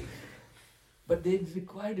terrorists. But they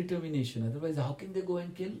require determination. Otherwise, how can they go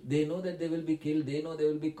and kill? They know that they will be killed. They know they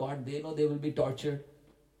will be caught. They know they will be tortured.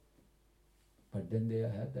 But then they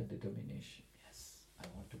have that determination. Yes, I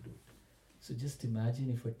want to do it. So just imagine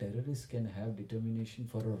if a terrorist can have determination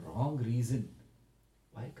for a wrong reason.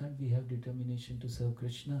 Why can't we have determination to serve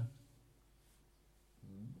Krishna?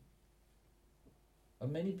 Or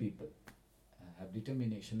many people have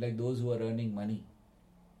determination, like those who are earning money.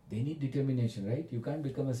 They need determination, right? You can't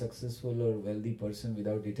become a successful or wealthy person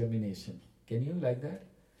without determination. Can you like that?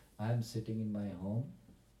 I'm sitting in my home.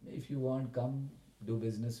 If you want, come do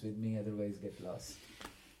business with me, otherwise get lost.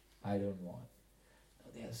 I don't want.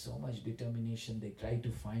 They have so much determination. They try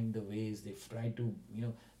to find the ways. They try to,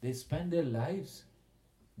 they spend their lives.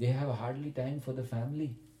 They have hardly time for the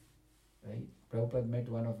family, right? Prabhupada met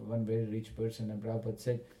one very rich person, and Prabhupada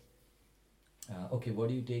said, okay, what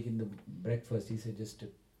do you take in the breakfast? He said, just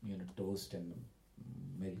toast and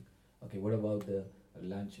milk. Okay, what about the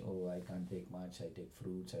lunch? Oh, I can't take much. I take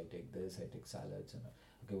fruits, I take this, I take salads.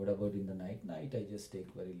 Okay, what about in the night? Night, I just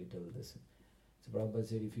take very little this. So Prabhupada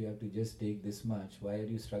said, if you have to just take this much, why are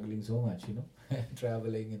you struggling so much,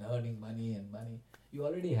 traveling and earning money and money? You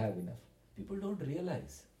already have enough. People don't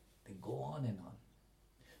realize. They go on and on.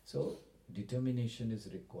 So, determination is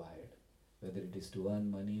required. Whether it is to earn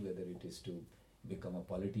money, whether it is to become a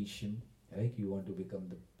politician, right? You want to become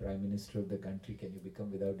the Prime Minister of the country, can you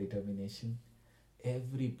become without determination?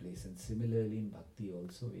 Every place, and similarly in Bhakti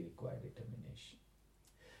also we require determination.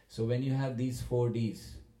 So when you have these 4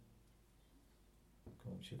 Ds,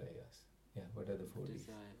 whom should I ask? Yeah, what are the 4 Ds?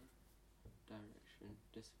 Desire, direction,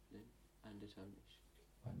 discipline, and determination.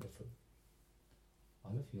 Wonderful.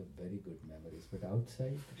 All of you have very good memories, but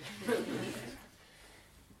outside?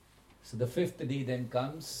 So the 5th D then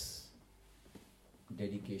comes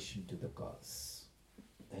dedication to the cause.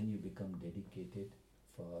 Then you become dedicated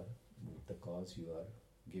for the cause you are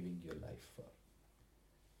giving your life for.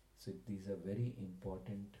 So these are very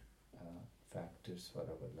important factors for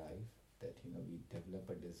our life, that we develop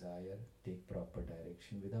a desire, take proper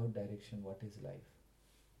direction. Without direction, what is life?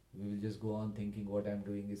 We will just go on thinking what I'm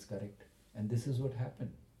doing is correct. And this is what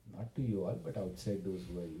happened. Not to you all, but outside those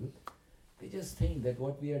who are youth. They just think that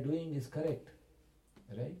what we are doing is correct.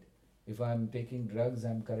 Right? If I'm taking drugs,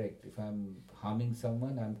 I'm correct. If I'm harming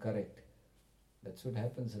someone, I'm correct. That's what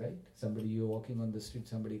happens, right? You're walking on the street,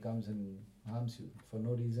 somebody comes and harms you for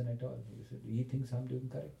no reason at all. He thinks I'm doing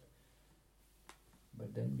correct.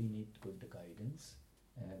 But then we need good guidance,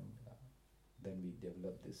 and then we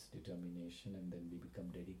develop this determination, and then we become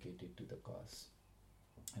dedicated to the cause.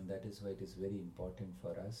 And that is why it is very important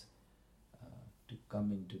for us to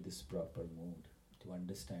come into this proper mood, to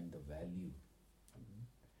understand the value.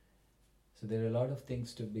 So there are a lot of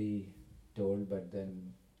things to be told, but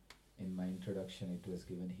then in my introduction it was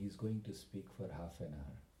given, he's going to speak for half an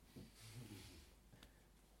hour.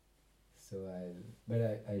 So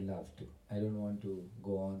I love to. I don't want to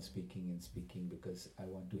go on speaking because I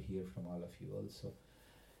want to hear from all of you also.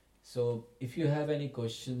 So if you have any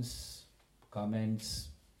questions, comments,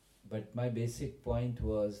 but my basic point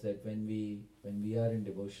was that when we are in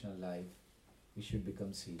devotional life, we should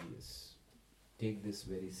become serious. Take this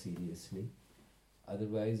very seriously.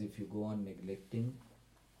 Otherwise, if you go on neglecting,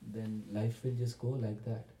 then life will just go like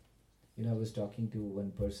that. I was talking to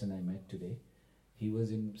one person I met today. He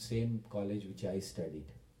was in same college which I studied.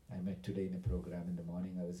 I met today in a program. In the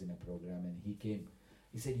morning I was in a program and he came.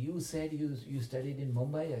 He said, you said you studied in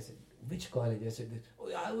Mumbai? I said, which college? I said,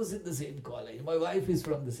 oh, I was in the same college. My wife is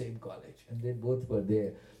from the same college. And they both were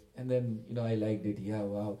there. And then, I liked it. Yeah,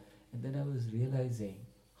 wow. And then I was realizing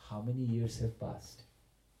how many years have passed.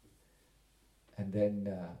 And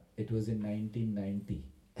then it was in 1990.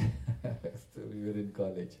 So we were in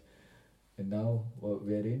college. And now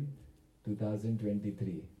we're in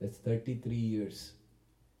 2023. That's 33 years.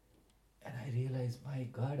 And I realized, my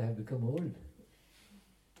God, I've become old.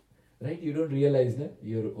 Right? You don't realize that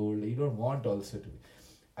you're old. You don't want also to be.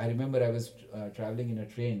 I remember I was traveling in a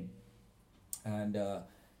train, and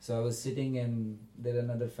so I was sitting, and then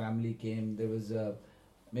another family came. There was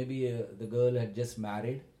the girl had just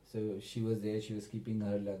married, so she was there. She was keeping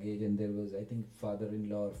her luggage, and there was, I think,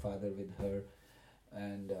 father-in-law or father with her,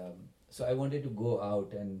 and so I wanted to go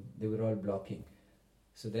out, and they were all blocking.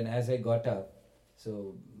 So then as I got up,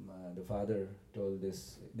 so the father told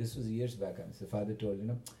this was years back, and the father told,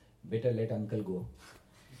 better let uncle go.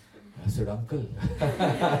 I said, uncle?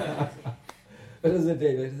 What was the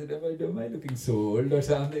day? I said, am I looking so old or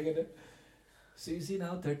something? So you see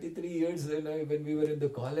now 33 years when we were in the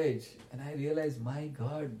college, and I realized, my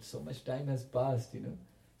God, so much time has passed,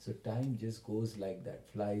 So time just goes like that,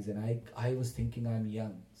 flies, and I was thinking I'm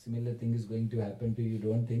young. Similar thing is going to happen to you.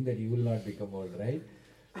 Don't think that you will not become old, right?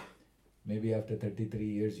 Maybe after 33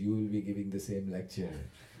 years you will be giving the same lecture.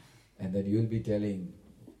 And then you will be telling,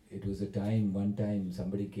 it was one time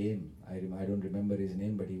somebody came, I don't remember his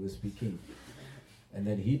name, but he was speaking. And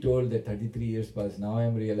then he told that 33 years passed. Now I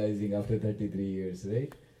am realizing after 33 years,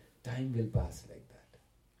 right? Time will pass like that.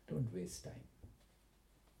 Don't waste time.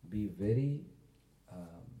 Be very,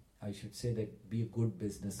 I should say that be a good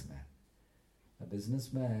businessman.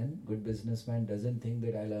 Good businessman doesn't think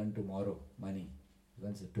that I'll earn tomorrow money.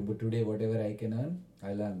 Once today whatever I can earn,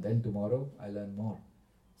 I'll earn. Then tomorrow I'll earn more.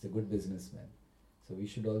 It's a good businessman. So we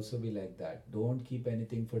should also be like that. Don't keep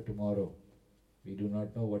anything for tomorrow. We do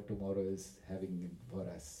not know what tomorrow is having for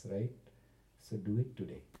us, right? So do it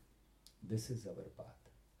today. This is our path.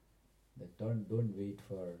 That don't wait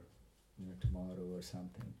for tomorrow or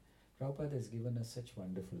something. Prabhupada has given us such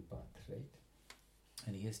wonderful path, right?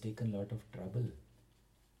 And he has taken a lot of trouble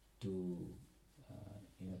to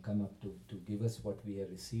come up to give us what we are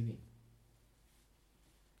receiving.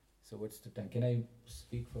 So what's the time? Can I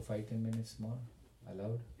speak for 5-10 minutes more?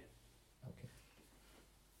 Allowed? Yeah. Okay.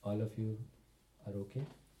 All of you are okay?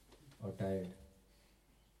 Or tired?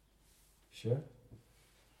 Sure?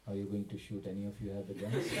 Are you going to shoot? Any of you have the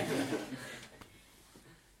guns?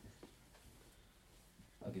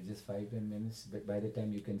 Okay, just 5-10 minutes, but by the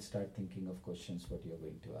time you can start thinking of questions what you're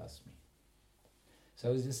going to ask me. So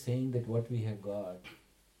I was just saying that what we have got,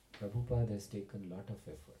 Prabhupada has taken a lot of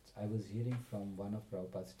efforts. I was hearing from one of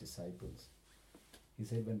Prabhupada's disciples. He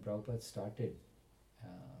said when Prabhupada started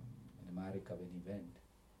in America, when he went,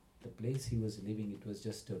 the place he was living, it was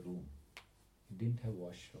just a room. He didn't have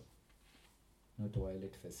washroom, no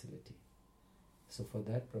toilet facility. So for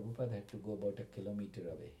that, Prabhupada had to go about 1 kilometer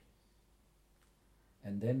away.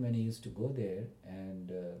 And then when he used to go there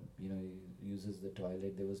and he uses the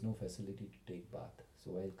toilet, there was no facility to take bath.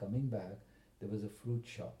 So while coming back, there was a fruit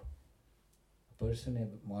shop. A person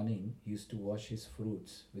every morning used to wash his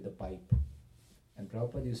fruits with a pipe. And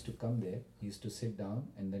Prabhupada used to come there, he used to sit down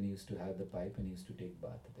and then he used to have the pipe and he used to take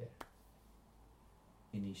bath there.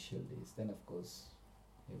 Initial days. Then of course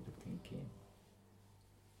everything came.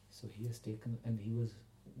 So he has taken, and he was,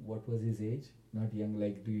 what was his age? Not young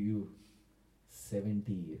like you,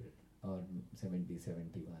 70 or 70,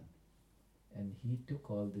 71. And he took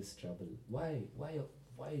all this trouble. Why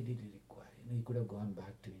did he require? He could have gone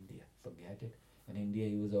back to India. Forget it. In India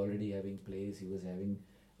he was already having place, he was having,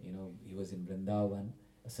 he was in Vrindavan.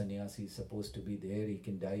 A sannyasi is supposed to be there, he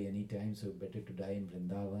can die anytime, so better to die in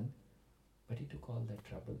Vrindavan. But he took all that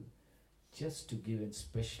trouble just to give, and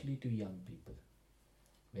especially to young people.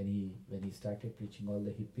 When he started preaching, all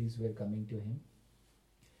the hippies were coming to him.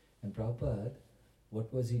 And Prabhupada,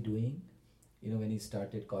 what was he doing? When he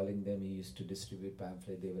started calling them, he used to distribute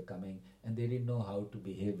pamphlets, they were coming, and they didn't know how to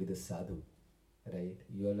behave with a sadhu, right?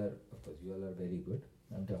 You all are very good.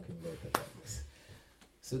 I'm talking about the sadhus.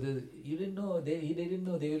 So you didn't know, they didn't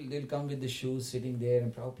know, they'll come with the shoes sitting there,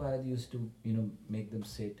 and Prabhupada used to, make them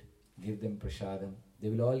sit, give them prasadam. They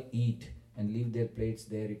will all eat and leave their plates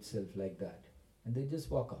there itself like that. And they just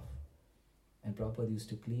walk off. And Prabhupada used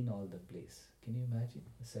to clean all the place. Can you imagine?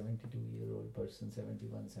 A 72-year-old person,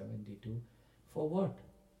 71, 72. For what?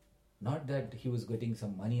 Not that he was getting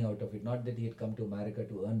some money out of it. Not that he had come to America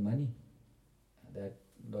to earn money. That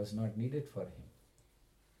was not needed for him.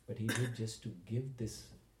 But he did just to give this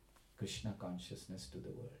Krishna consciousness to the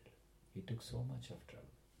world. He took so much of trouble.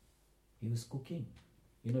 He was cooking.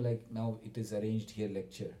 Like now it is arranged here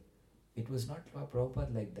lecture. It was not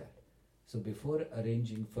Prabhupada like that. So before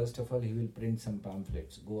arranging, first of all, he will print some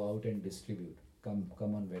pamphlets, go out and distribute. Come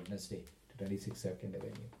on Wednesday to 26th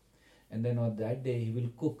Avenue. And then on that day, he will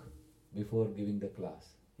cook before giving the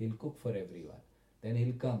class. He'll cook for everyone. Then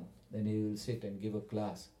he'll come. Then he will sit and give a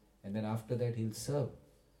class. And then after that, he'll serve.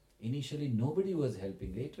 Initially, nobody was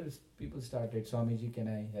helping. Later, people started, Swamiji, can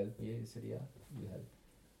I help? Yeah, he said, yeah, you help.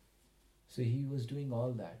 So he was doing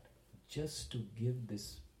all that just to give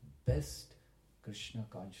this best Krishna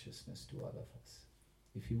consciousness to all of us.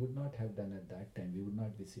 If he would not have done at that time, we would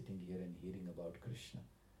not be sitting here and hearing about Krishna,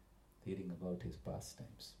 hearing about his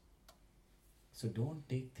pastimes. So don't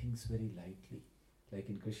take things very lightly. Like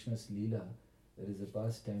in Krishna's Leela, there is a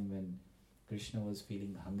pastime when Krishna was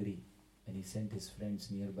feeling hungry and he sent his friends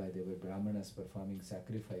nearby. There were Brahmanas performing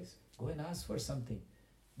sacrifice. Go and ask for something.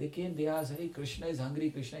 They came, they asked, hey, Krishna is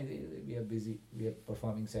hungry, we are busy, we are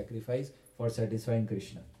performing sacrifice for satisfying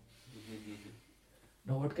Krishna.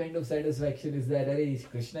 Now what kind of satisfaction is that? Hey,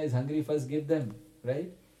 Krishna is hungry, first give them,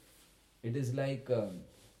 right? It is like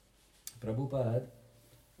Prabhupada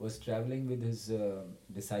was traveling with his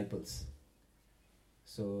disciples.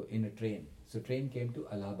 So in a train. So train came to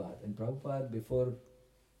Allahabad. And Prabhupada, before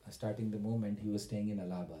starting the movement, he was staying in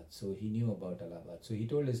Allahabad. So he knew about Allahabad. So he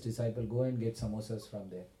told his disciple, go and get samosas from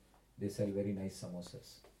there. They sell very nice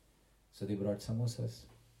samosas. So they brought samosas.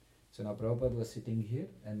 So now Prabhupada was sitting here,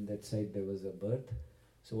 and that side there was a berth.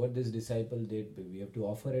 So what this disciple did, we have to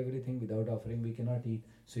offer everything. Without offering, we cannot eat.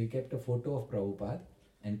 So he kept a photo of Prabhupada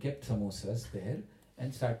and kept samosas there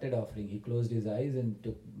and started offering. He closed his eyes and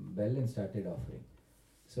took bell and started offering.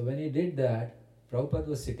 So when he did that, Prabhupada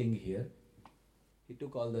was sitting here. He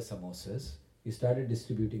took all the samosas. He started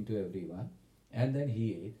distributing to everyone. And then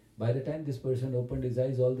he ate. By the time this person opened his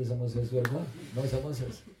eyes, all the samosas were gone. No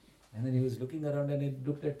samosas. And then he was looking around and he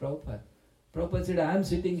looked at Prabhupada. Prabhupada said, I am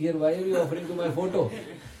sitting here, why are you offering to my photo?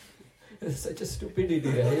 It's such a stupidity,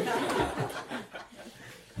 right?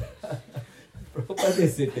 Prabhupada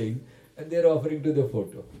is sitting and they're offering to the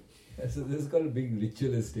photo. So this is called being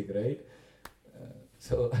ritualistic, right?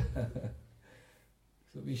 So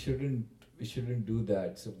we shouldn't do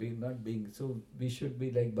that. So we should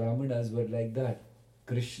be like Brahmanas were like that.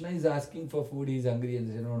 Krishna is asking for food, he's hungry, and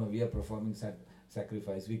they say, no, we are performing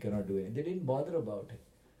sacrifice, we cannot do it. They didn't bother about it.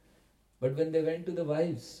 But when they went to the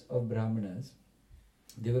wives of Brahmanas,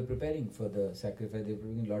 they were preparing for the sacrifice, they were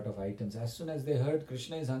preparing a lot of items. As soon as they heard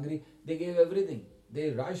Krishna is hungry, they gave everything. They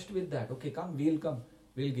rushed with that. Okay, come, we'll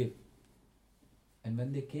give. And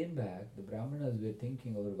when they came back, the Brahmanas were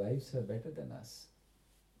thinking, our wives are better than us.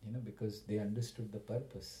 Because they understood the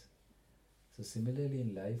purpose. So similarly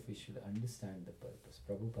in life, we should understand the purpose.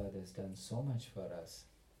 Prabhupada has done so much for us.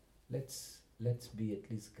 Let's be at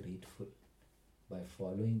least grateful by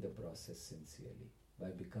following the process sincerely, by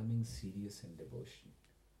becoming serious in devotion.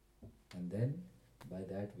 And then, by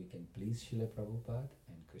that we can please Srila Prabhupada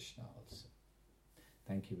and Krishna also.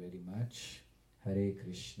 Thank you very much. Hare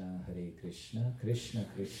Krishna, Krishna Krishna,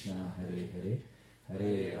 Hare Hare,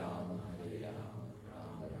 Hare Rama, Rama Rama.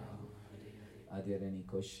 Are there any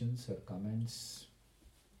questions or comments?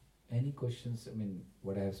 Any questions?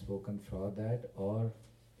 What I have spoken for that, or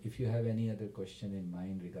if you have any other question in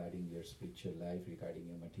mind regarding your spiritual life, regarding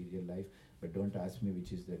your material life, but don't ask me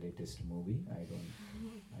which is the latest movie. I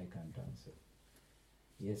can't answer.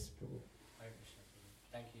 Yes, Prabhu. Hare Krishna, Prabhu.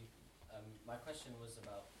 Thank you. My question was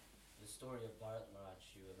about the story of Bharat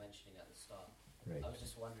Maharaj you were mentioning at the start. Right. I was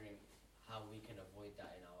just wondering how we can avoid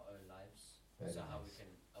that in our own lives. Very How we nice. can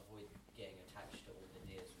avoid getting attached to all the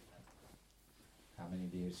deers we have. How many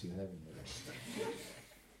days you have in your life?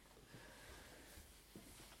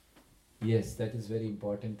 Yes, that is very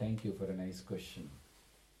important. Thank you for a nice question.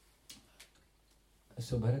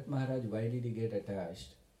 So Bharat Maharaj, why did he get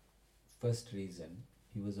attached? First reason,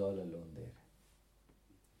 he was all alone there.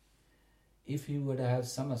 If he would have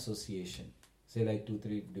some association, say like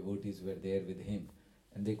 2-3 devotees were there with him,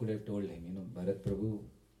 and they could have told him, Bharat Prabhu,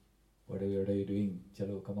 what are you doing?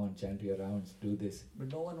 Chalo, come on, chant your rounds, do this. But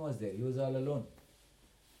no one was there. He was all alone.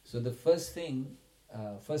 So the first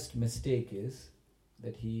mistake is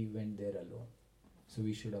that he went there alone. So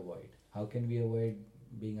we should avoid. How can we avoid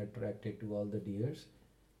being attracted to all the deers?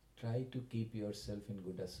 Try to keep yourself in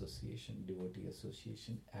good association, devotee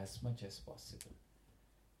association, as much as possible.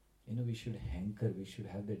 We should hanker, we should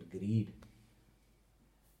have that greed.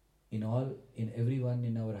 In everyone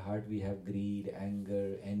in our heart we have greed,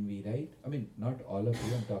 anger, envy, right? Not all of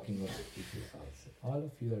you, I'm talking about people also. All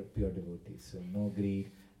of you are pure devotees. So no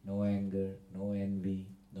greed, no anger, no envy,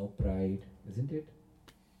 no pride, isn't it?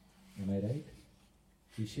 Am I right?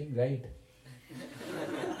 Fishing, right?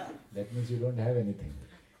 That means you don't have anything.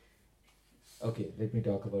 Okay, let me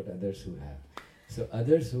talk about others who have. So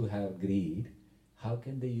others who have greed, how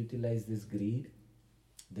can they utilize this greed?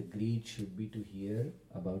 The greed should be to hear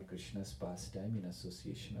about Krishna's pastime in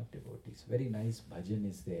association of devotees. Very nice bhajan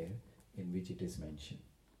is there in which it is mentioned.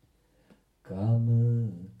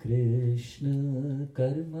 Kama Krishna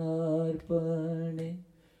karmarpane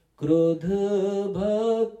krodha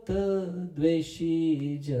bhakta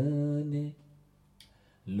dveshi jane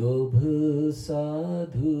lobha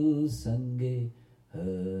sadhu sange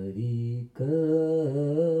hari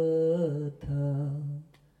katha.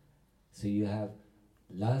 So you have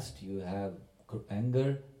lust, you have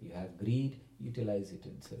anger, you have greed, utilize it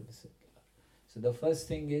in service of the Lord. So the first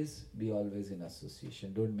thing is, be always in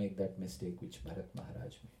association. Don't make that mistake which Bharat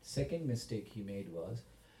Maharaj made. Second mistake he made was,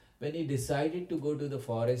 when he decided to go to the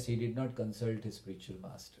forest, he did not consult his spiritual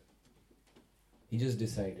master. He just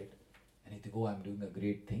decided. And he think, I'm doing a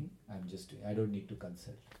great thing, I don't need to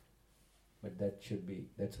consult. But that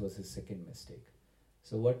was his second mistake.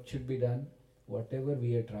 So what should be done? Whatever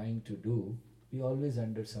we are trying to do, we always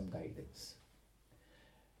under some guidance.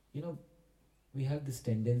 We have this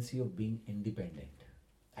tendency of being independent.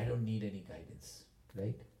 I don't need any guidance,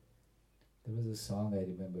 right? There was a song I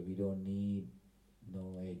remember, we don't need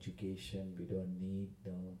no education, we don't need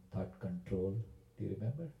no thought control. Do you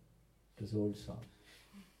remember? It was an old song.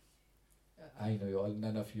 I know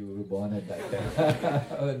none of you were born at that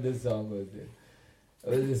time when this song was there.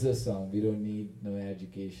 This is a song, we don't need no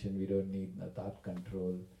education, we don't need no thought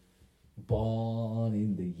control. Born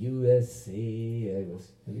in the USA.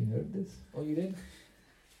 Have you heard this? Oh, you didn't?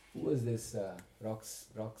 Who was this rock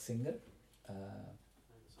singer?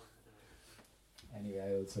 Anyway,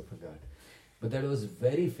 I also forgot. But that was a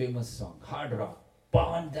very famous song, hard rock.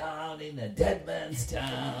 Born down in a dead man's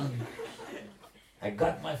town. I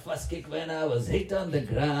got my first kick when I was hit on the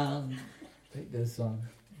ground. Take this song.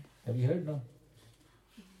 Have you heard? No?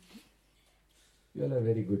 You all are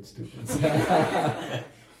very good students.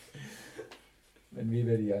 When we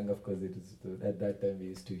were young, of course, at that time we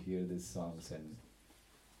used to hear these songs, and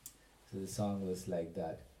so the song was like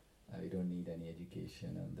that. We don't need any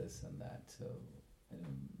education and this and that. So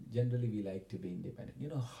generally we like to be independent.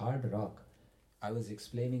 Hard rock. I was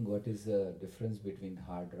explaining what is the difference between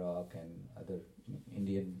hard rock and other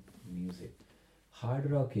Indian music. Hard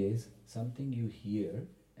rock is something you hear,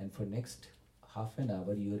 and for next half an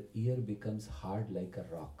hour your ear becomes hard like a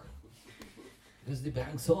rock. Because they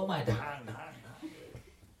bang so much.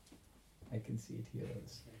 I can see it here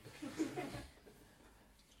also.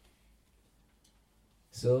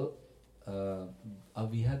 So,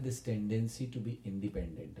 we have this tendency to be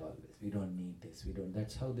independent always. We don't need this.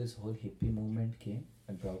 That's how this whole hippie movement came,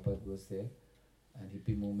 and Prabhupada was there. And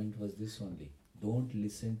hippie movement was this only. Don't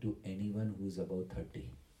listen to anyone who's above 30.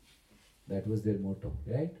 That was their motto,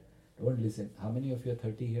 right? Don't listen. How many of you are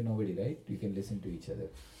 30 here? Nobody, right? You can listen to each other.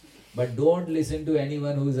 But don't listen to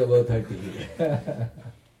anyone who's above 30.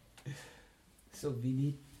 So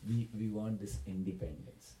we want this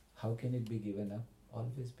independence. How can it be given up?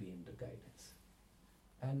 Always be under guidance.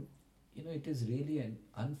 And it is really an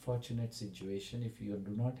unfortunate situation if you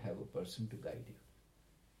do not have a person to guide you.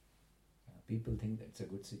 People think that's a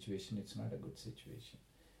good situation. It's not a good situation.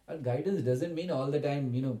 And guidance doesn't mean all the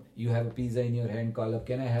time, you have a pizza in your hand, call up,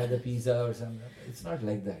 can I have the pizza or something? It's not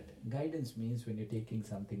like that. Guidance means when you're taking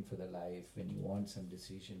something for the life, when you want some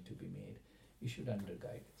decision to be made, you should under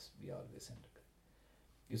guidance. Be always under guidance.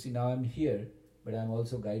 You see, now I'm here, but I'm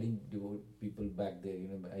also guiding people back there.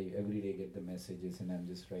 I every day get the messages and I'm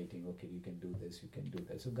just writing, okay, you can do this, you can do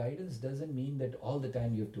that. So guidance doesn't mean that all the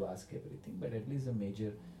time you have to ask everything, but at least the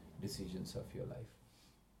major decisions of your life.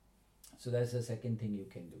 So that's the second thing you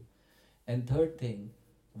can do. And third thing,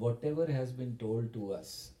 whatever has been told to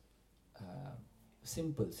us,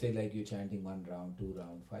 simple, say like you're chanting 1 round, 2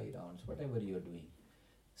 round, 5 rounds, whatever you're doing,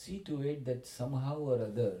 see to it that somehow or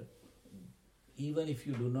other, even if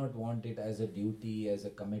you do not want it as a duty, as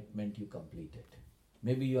a commitment, you complete it.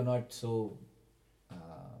 Maybe you're not so,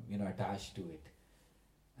 attached to it.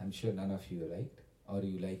 I'm sure none of you, right? Or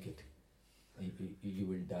you like it. You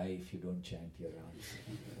will die if you don't chant your rounds,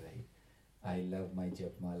 right? I love my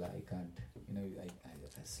Japmala. I can't,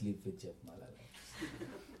 I sleep with Japmala.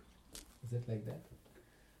 Is it like that?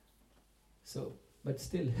 So, but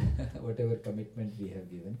still, whatever commitment we have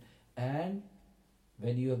given. And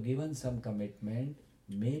when you have given some commitment,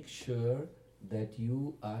 make sure that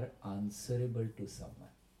you are answerable to someone.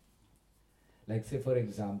 Like say for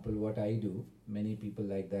example, what I do, many people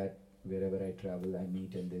like that, wherever I travel, I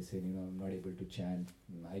meet and they say, I'm not able to chant.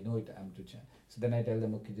 I know it, I'm to chant. So then I tell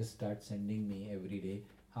them, okay, just start sending me every day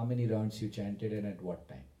how many rounds you chanted and at what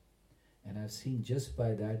time. And I've seen just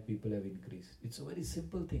by that people have increased. It's a very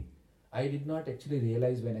simple thing. I did not actually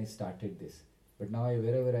realize when I started this. But now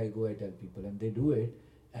wherever I go, I tell people and they do it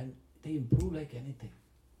and they improve like anything.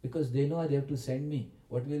 Because they know they have to send me.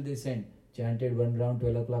 What will they send? Chanted 1 round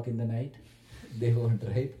 12 o'clock in the night? They won't,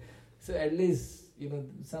 right? So at least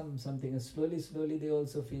something, and slowly they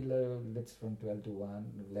also feel let's from 12 to 1,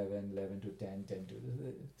 11 to 10, 10 to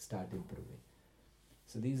start improving.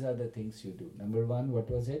 So these are the things you do. Number 1, what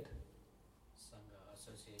was it? Sangha,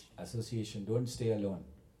 association. Association. Don't stay alone.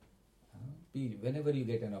 Whenever you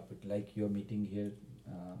get an opportunity, like you're meeting here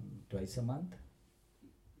twice a month.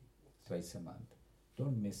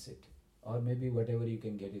 Don't miss it. Or maybe whatever you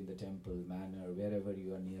can get in the temple, manor, wherever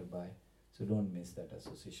you are nearby. So don't miss that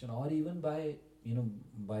association. Or even by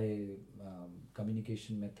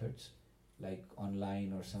communication methods like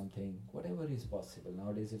online or something, whatever is possible.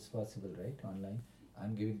 Nowadays it's possible, right? Online.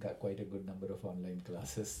 I'm giving quite a good number of online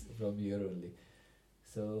classes from here only.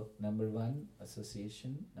 So number 1,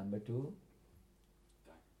 association. Number 2,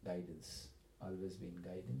 guidance. Always be in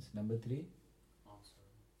guidance. Number 3,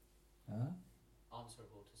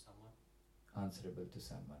 answerable to someone. Answerable to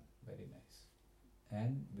someone. Very nice.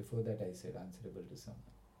 And before that I said answerable to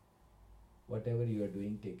someone. Whatever you are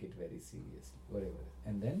doing, take it very seriously, whatever.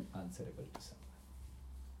 And then answerable to someone.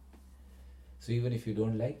 So even if you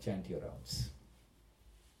don't like, chant your rounds.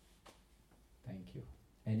 Thank you.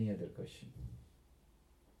 Any other question?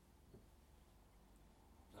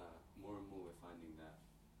 More and more we're finding that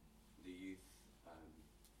the youth,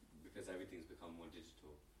 because everything's become more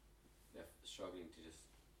digital, they're struggling to just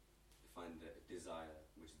find the desire,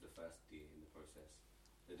 which is the first D in the process.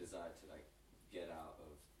 The desire to get out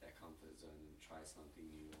of their comfort zone and try something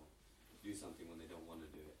new or do something when they don't want to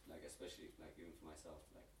do it. Especially even for myself,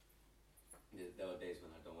 there are days when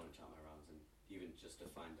I don't want to chant my rounds, and even just to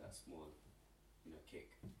find that small,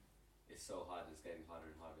 kick, it's so hard and it's getting harder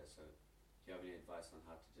and harder. So do you have any advice on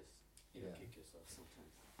how to just kick yourself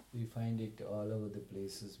sometimes? We find it all over the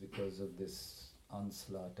places because of this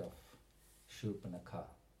onslaught of Shurpanakha.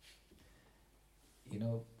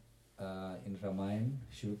 In Ramayana,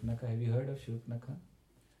 Shurpanakha, have you heard of Shurpanakha?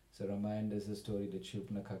 So Ramayana, there's a story that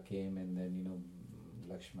Shurpanakha came and then,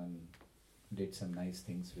 Lakshman did some nice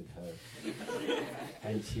things with her.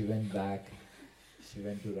 And she went back, she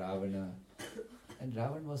went to Ravana. And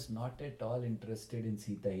Ravana was not at all interested in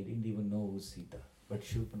Sita. He didn't even know who's Sita. But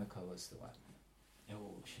Shurpanakha was the one.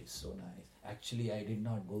 Oh, she's so nice. Actually, I did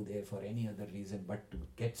not go there for any other reason but to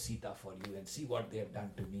get Sita for you and see what they have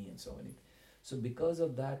done to me and so many. So because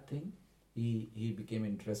of that thing, he became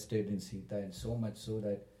interested in Sita, and so much so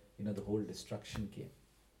that, the whole destruction came.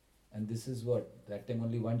 And this is what, that time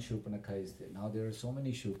only one Shurpanakha is there. Now there are so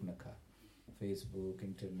many Shurpanakha. Facebook,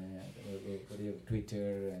 internet,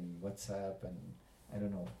 Twitter and WhatsApp, and I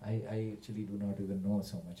don't know. I actually do not even know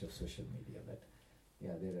so much of social media, but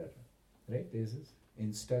yeah, there are. Right, there's this.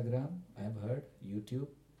 Instagram, I have heard, YouTube,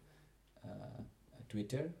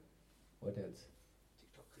 Twitter, what else?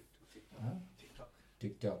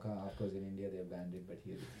 TikTok, of course in India they have banned it, but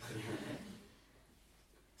here it is.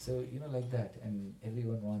 So, like that, and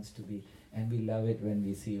everyone wants to be, and we love it when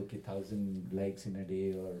we see, 1,000 likes in a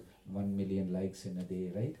day or 1 million likes in a day,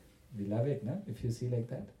 right? We love it, no? If you see like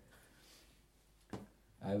that.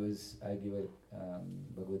 I give a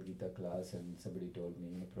Bhagavad Gita class, and somebody told me,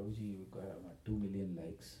 Prabhuji, you got 2 million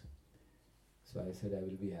likes. So I said, I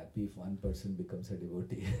will be happy if one person becomes a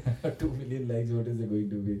devotee. 2 million likes, what is it going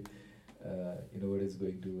to be? What is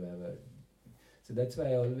going to have a... So that's why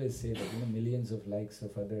I always say that, millions of likes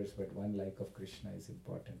of others, but one like of Krishna is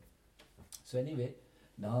important. So anyway,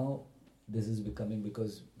 now this is becoming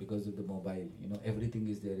because of the mobile, everything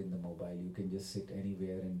is there in the mobile. You can just sit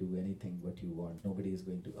anywhere and do anything what you want. Nobody is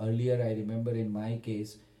going to. Earlier, I remember in my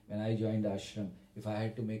case, when I joined ashram, if I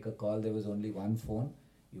had to make a call, there was only one phone.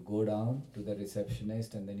 You go down to the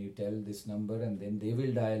receptionist and then you tell this number and then they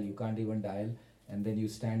will dial. You can't even dial, and then you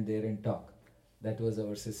stand there and talk. That was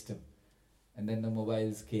our system. And then the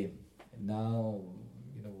mobiles came. And now,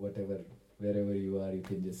 wherever you are, you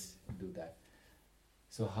can just do that.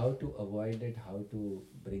 So how to avoid it, how to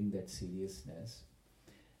bring that seriousness.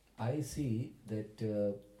 I see that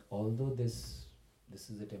although this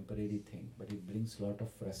is a temporary thing, but it brings a lot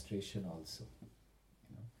of frustration also.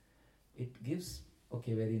 It gives,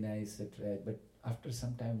 very nice, but after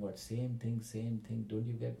some time, same thing, don't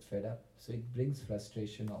you get fed up? So it brings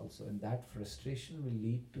frustration also, and that frustration will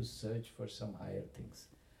lead to search for some higher things.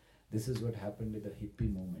 This is what happened with the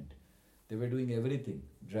hippie movement. They were doing everything,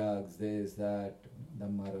 drugs, this, that,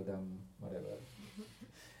 dhammaradam, whatever.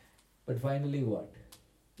 But finally what?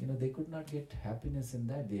 They could not get happiness in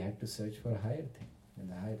that. They had to search for a higher thing, and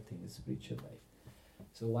the higher thing is spiritual life.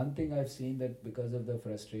 So one thing I've seen that because of the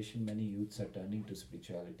frustration, many youths are turning to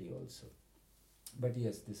spirituality also. But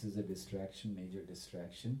yes, this is a distraction, major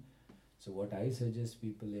distraction. So what I suggest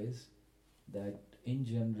people is that in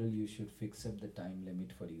general you should fix up the time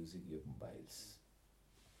limit for using your mobiles.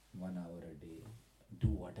 1 hour a day. Do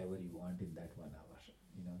whatever you want in that 1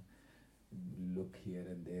 hour. Look here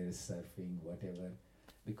and there, surfing, whatever.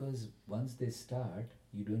 Because once they start,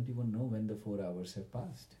 you don't even know when the 4 hours have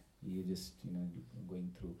passed. You just,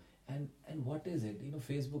 going through. And what is it?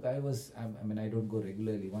 Facebook, I don't go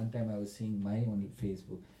regularly. One time I was seeing my own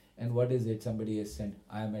Facebook. And what is it? Somebody has sent,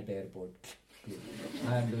 I am at airport.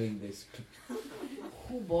 I am doing this.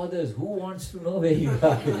 Who bothers? Who wants to know where you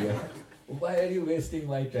are here? Why are you wasting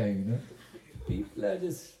my time, People are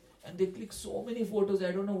just... And they click so many photos,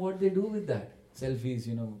 I don't know what they do with that. Selfies,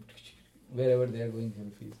 wherever they are going,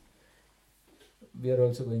 selfies. We are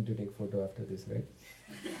also going to take photo after this, right?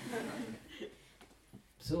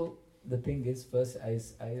 So the thing is, first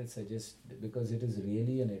I'll suggest, because it is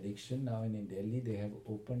really an addiction, now in Delhi they have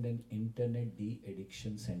opened an internet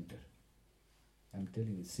de-addiction center. I'm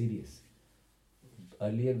telling you, serious.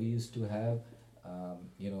 Earlier we used to have,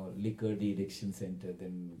 liquor de-addiction center,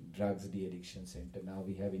 then drugs de-addiction center. Now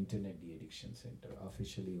we have internet de-addiction center,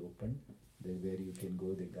 officially open, where you can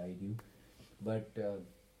go, they guide you. But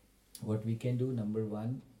what we can do, number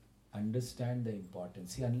one, understand the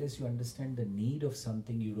importance. See, unless you understand the need of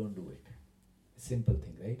something, you don't do it. Simple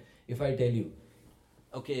thing, right? If I tell you,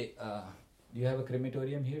 okay, do you have a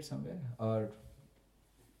crematorium here somewhere? Or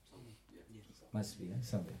must be,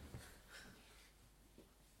 somewhere.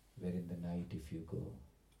 Where in the night if you go,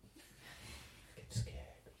 get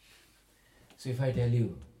scared. So if I tell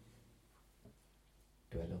you,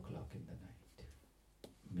 12 o'clock in the night,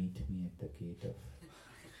 meet me at the gate of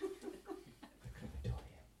the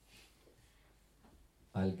crematorium.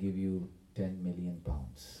 I'll give you 10 million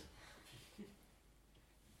pounds.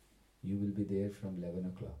 You will be there from 11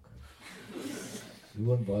 o'clock. You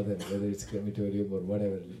won't bother whether it's crematorium or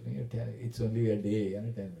whatever. It's only a day, you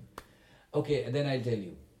know, 10 minutes. Okay, and then I'll tell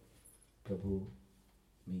you, Prabhu,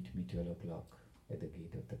 meet me 12 o'clock at the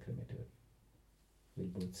gate of the crematorium. We'll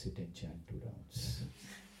both sit and chant 2 rounds.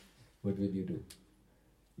 What will you do?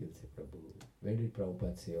 You'll say, Prabhu, where did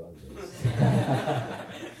Prabhupada say all this?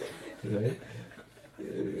 Right?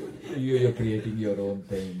 You're creating your own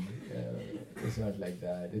thing. It's not like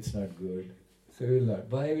that. It's not good. So we will not.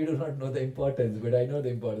 Why? We do not know the importance, but I know the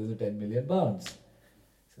importance of 10 million pounds.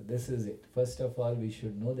 So this is it. First of all, we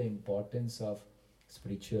should know the importance of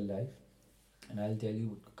spiritual life. And I'll tell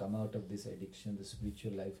you, come out of this addiction, the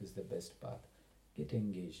spiritual life is the best path. Get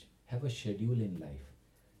engaged. Have a schedule in life.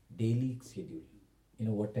 Daily schedule. You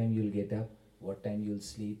know what time you'll get up, what time you'll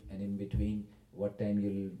sleep, and in between, what time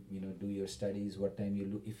you'll do your studies, what time you'll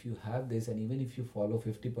do. If you have this, and even if you follow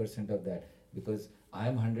 50% of that, because I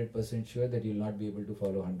am 100% sure that you'll not be able to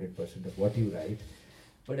follow 100% of what you write,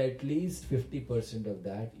 but at least 50% of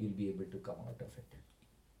that you'll be able to come out of it.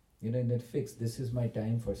 You know, in that fix, this is my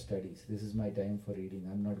time for studies, this is my time for reading.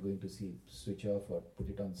 I'm not going to switch off or put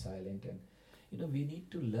it on silent. And we need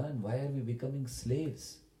to learn. Why are we becoming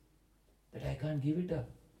slaves? That I can't give it up.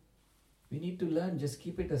 We need to learn, just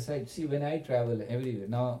keep it aside. See, when I travel everywhere,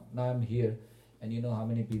 now I'm here, and you know how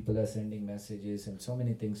many people are sending messages and so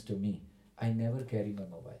many things to me. I never carry my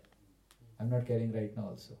mobile. I'm not carrying right now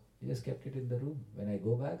also. I just kept it in the room. When I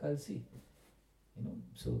go back, I'll see.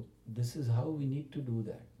 So this is how we need to do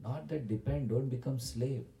that. Not that depend, don't become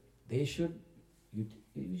slave. You should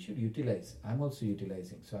utilize. I'm also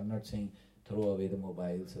utilizing. So I'm not saying throw away the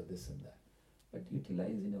mobiles or this and that. But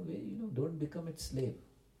utilize in a way, don't become its slave.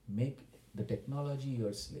 Make the technology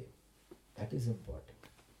your slave. That is important.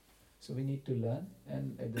 So we need to learn,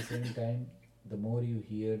 and at the same time, the more you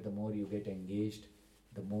hear, the more you get engaged,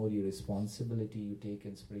 the more your responsibility you take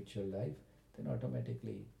in spiritual life, then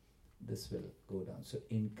automatically this will go down. So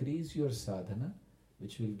increase your sadhana,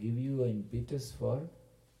 which will give you an impetus for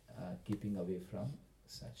keeping away from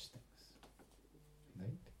such things.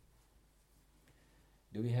 Right?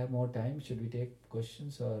 Do we have more time? Should we take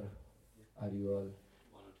questions, or are you all...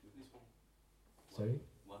 One or two. Sorry?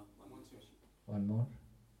 One One more?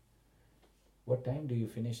 What time do you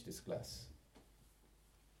finish this class?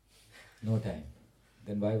 No time.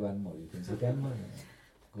 Then why one more? You can say 10 more.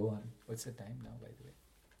 Go on. What's the time now, by the way?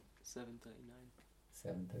 7:39.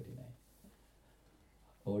 7:39.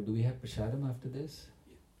 Or do we have prasadam after this?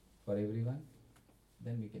 Yeah. For everyone?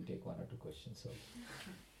 Then we can take 1 or 2 questions.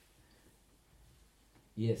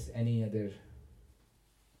 Yes, any other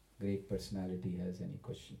great personality has any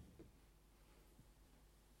question?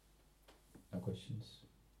 No questions?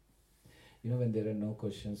 When there are no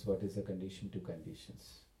questions, what is the condition to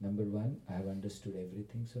conditions? Number 1, I have understood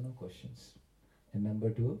everything, so no questions. And number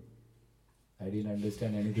 2, I didn't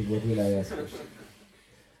understand anything, what will I ask questions?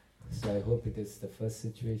 So I hope it is the first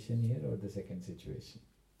situation here or the second situation.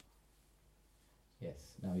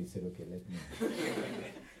 Yes, now he said, okay, let me.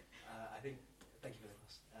 Thank you for the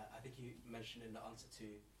class. I think you mentioned in the answer to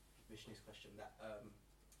Vishnu's question that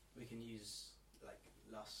we can use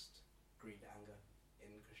lust, greed, anger in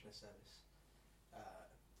Krishna's service.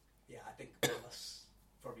 I think all of us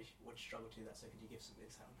probably would struggle to do that, so could you give some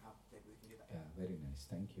insight on how maybe we can do that? Yeah, very nice,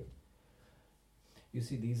 thank you. You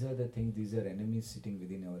see, these are the things, these are enemies sitting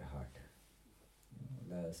within our heart.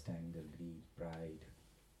 Lust, anger, greed, pride,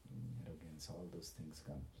 arrogance, all those things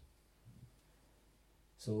come.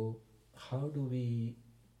 So, how do we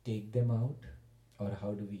take them out, or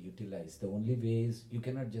how do we utilize? The only way is, you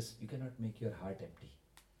cannot make your heart empty.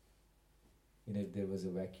 If there was a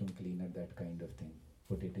vacuum cleaner, that kind of thing,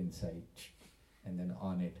 put it inside, and then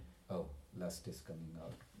on it, lust is coming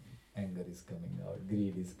out, anger is coming out,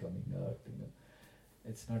 greed is coming out,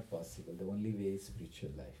 It's not possible. The only way is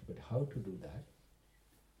spiritual life. But how to do that?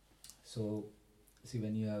 So, see,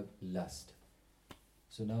 when you have lust,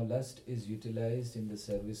 so now lust is utilized in the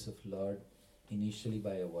service of Lord initially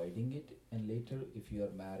by avoiding it, and later if you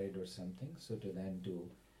are married or something, so to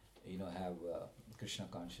have Krishna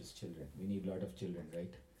conscious children. We need a lot of children,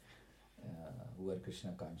 right? Who are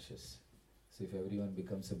Krishna conscious. So if everyone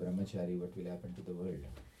becomes a brahmachari, what will happen to the world?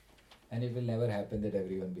 And it will never happen that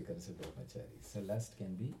everyone becomes a brahmachari. So lust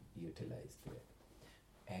can be utilized there.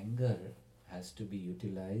 Anger has to be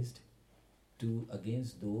utilized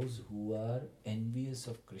against those who are envious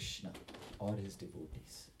of Krishna or his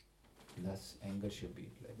devotees. Lust, anger should be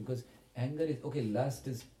utilized. Because anger is, lust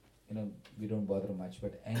is, we don't bother much,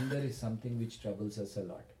 but anger is something which troubles us a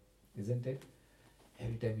lot, isn't it?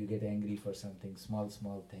 Every time you get angry for something, small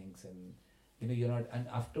things, and you're not, and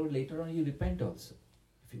later on you repent also.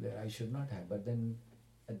 You feel that I should not have, but then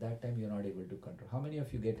at that time you're not able to control. How many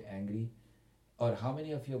of you get angry, or how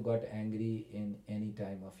many of you got angry in any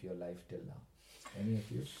time of your life till now? Any of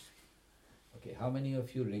you? Okay, how many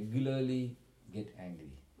of you regularly get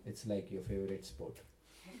angry? It's like your favorite sport.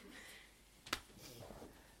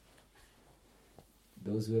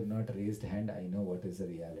 Those who have not raised hand, I know what is the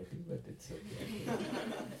reality, but it's okay.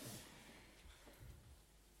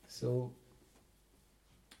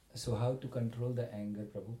 So how to control the anger?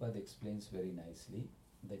 Prabhupada explains very nicely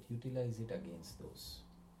that utilize it against those.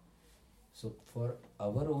 So for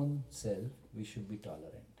our own self, we should be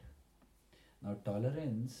tolerant. Now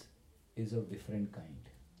tolerance is of different kind.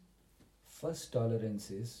 First tolerance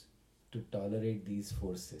is to tolerate these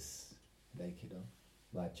forces, like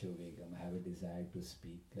Vacho Vegam, have a desire to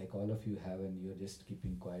speak, like all of you have, and you're just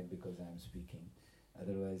keeping quiet because I'm speaking.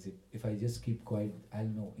 Otherwise, if I just keep quiet, I'll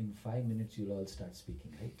know in 5 minutes you'll all start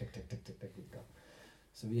speaking, right? Tak, tak, tak, tak, tak, will come.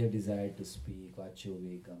 So we have desire to speak, Vacho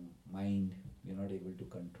Vegam, mind, you're not able to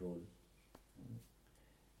control.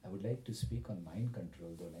 I would like to speak on mind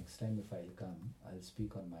control, though next time if I'll come, I'll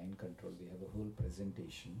speak on mind control. We have a whole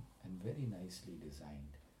presentation and very nicely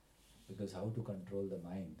designed. Because how to control the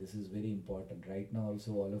mind, this is very important. Right now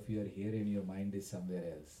also all of you are here and your mind is somewhere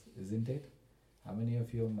else, isn't it? How many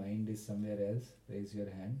of your mind is somewhere else? Raise your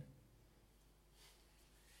hand.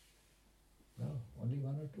 No, only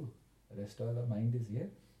one or two. The rest all our mind is here.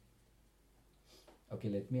 Okay,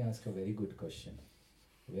 let me ask a very good question.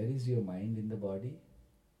 Where is your mind in the body?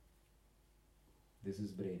 This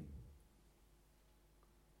is brain.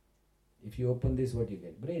 If you open this, what you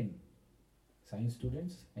get? Brain. Science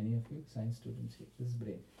students? Any of you? Science students here? This is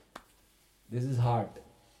brain. This is heart.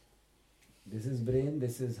 This is brain,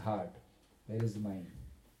 this is heart. Where is the mind?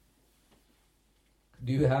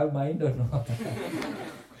 Do you have mind or not?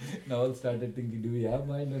 Now all started thinking, do we have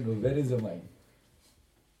mind or no? Where is the mind?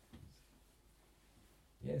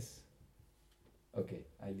 Yes. Okay,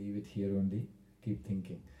 I leave it here only. Keep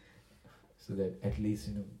thinking. So that at least,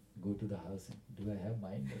 go to the house and, do I have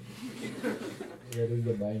mind? Where is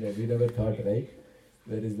the mind? We never thought, right?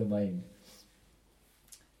 Where is the mind?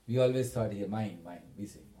 We always thought here, mind. We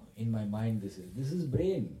say, in my mind this is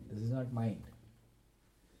brain, this is not mind.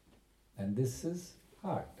 And this is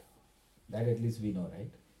heart. That at least we know,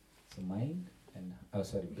 right? So mind and,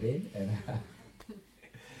 brain and heart.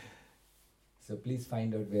 So please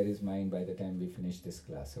find out where is mind by the time we finish this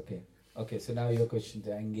class, okay? Okay, so now your question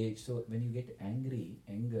to engage. So when you get angry,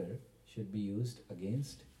 anger should be used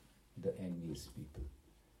against the envious people.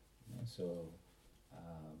 So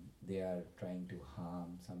they are trying to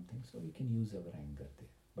harm something, so we can use our anger there.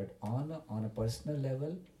 But on a personal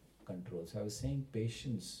level, control. So I was saying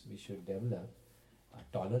patience we should develop,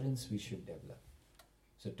 tolerance we should develop.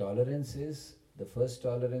 So tolerance is, the first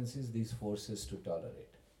tolerance is these forces to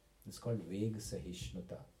tolerate. It's called Veg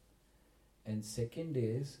Sahishnuta. And second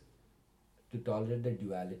is to tolerate the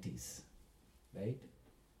dualities, right?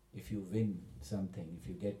 If you win something, if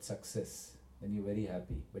you get success, then you're very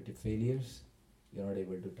happy. But if failures, you're not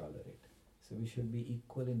able to tolerate. So we should be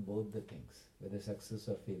equal in both the things, whether success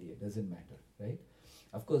or failure, doesn't matter, right?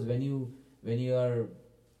 Of course, when you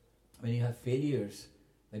have failures,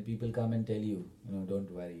 then people come and tell you,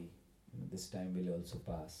 don't worry, this time will also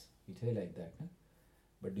pass. We say like that, no?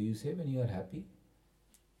 But do you say when you are happy?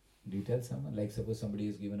 Do you tell someone? Like suppose somebody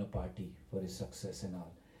has given a party for his success and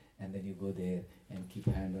all, and then you go there and keep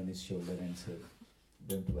hand on his shoulder and say,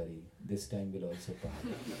 don't worry, this time will also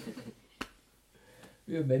pass.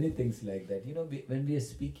 We have many things like that. When we are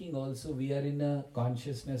speaking also, we are in a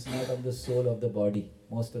consciousness not of the soul, of the body,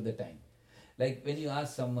 most of the time. Like when you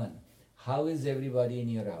ask someone, how is everybody in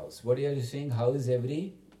your house? What are you saying? How is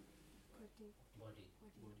every?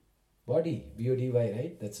 Body. B-O-D-Y,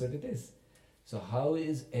 right? That's what it is. So how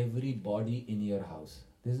is every body in your house?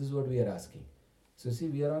 This is what we are asking. So see,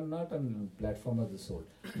 we are not on platform of the soul.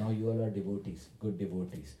 Now you all are devotees, good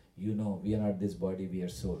devotees. We are not this body, we are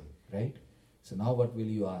soul, right? So now what will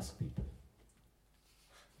you ask people?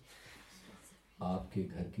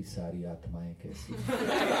 Aapke ghar ki sari atmaएं कैसी?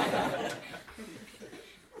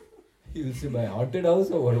 You will say, my haunted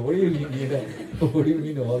house or what? What do you mean? What do you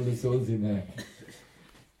mean all the souls in there?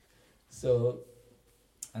 So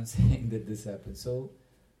I'm saying that this happens. So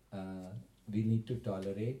we need to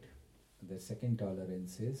tolerate. The second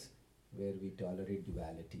tolerance is where we tolerate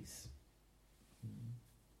dualities.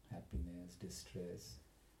 Happiness, distress,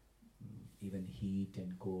 even heat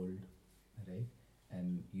and cold, right?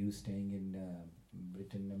 And you staying in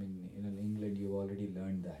Britain, in England, you've already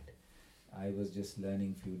learned that. I was just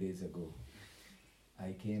learning few days ago.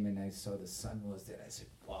 I came and I saw the sun was there. I said,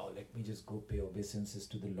 wow, let me just go pay obeisances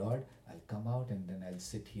to the Lord. I'll come out and then I'll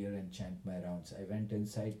sit here and chant my rounds. I went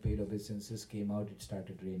inside, paid obeisances, came out, it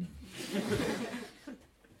started raining.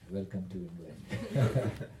 Welcome to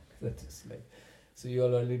England. That's just like, so you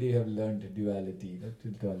all already have learned duality,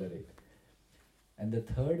 to tolerate. And the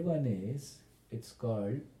third one is, it's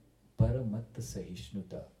called Paramatta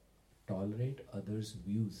Sahishnuta. Tolerate others'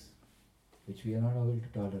 views, which we are not able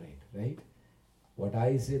to tolerate, right? What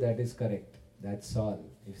I say, that is correct. That's all.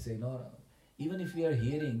 If you say no, even if we are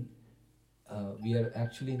hearing, we are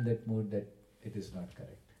actually in that mood that it is not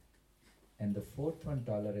correct. And the fourth one,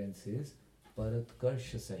 tolerance, is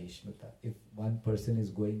Paratkarsha Sahishnuta. If one person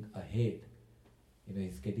is going ahead,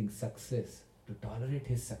 he's getting success, to tolerate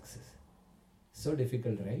his success. So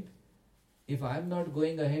difficult, right? If I'm not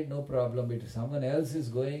going ahead, no problem. But if someone else is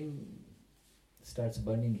going, starts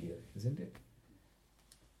burning here, isn't it?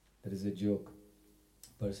 There is a joke.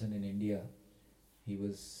 Person in India, he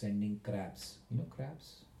was sending crabs. You know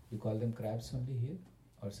crabs? You call them crabs only here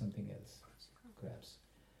or something else? Crabs.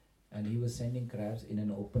 And he was sending crabs in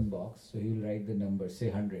an open box. So he will write the number, say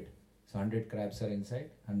 100. So 100 crabs are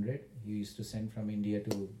inside, 100. He used to send from India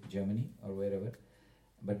to Germany or wherever,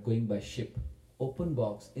 but going by ship. Open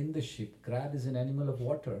box, in the ship, crab is an animal of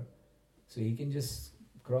water, so he can just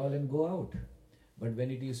crawl and go out. But when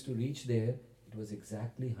it used to reach there, it was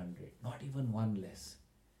exactly 100, not even one less.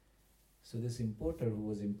 So this importer who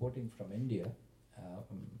was importing from India,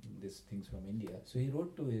 these things from India, so he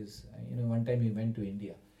wrote to his, one time he went to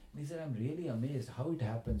India, and he said, I'm really amazed how it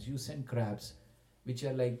happens. You send crabs, which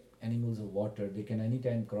are like animals of water, they can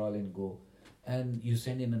anytime crawl and go. And you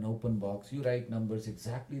send in an open box, you write numbers,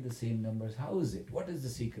 exactly the same numbers. How is it? What is the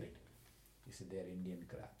secret? He said, they are Indian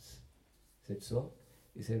crabs. I said, so?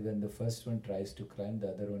 He said, when the first one tries to climb, the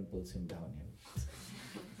other one pulls him down.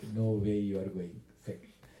 No way you are going.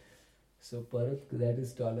 So that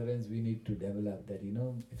is tolerance we need to develop. That,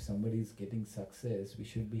 if somebody is getting success, we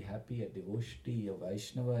should be happy. A devotee, a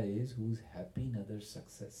Vaishnava is who's happy in others'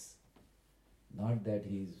 success. Not that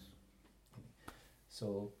he's...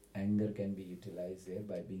 So anger can be utilized there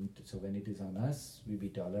by being... So when it is on us, we be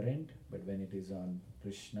tolerant. But when it is on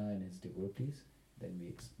Krishna and his devotees, then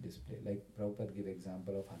we display. Like Prabhupada gave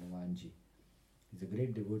example of Hanumanji. He's a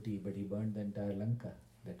great devotee, but he burned the entire Lanka.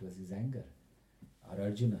 That was his anger. Or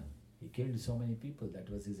Arjuna. He killed so many people. That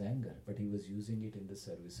was his anger. But he was using it in the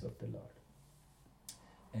service of the Lord.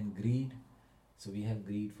 And greed. So we have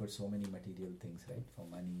greed for so many material things, right? For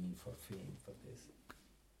money, for fame, for this.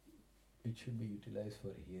 It should be utilized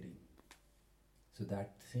for hearing. So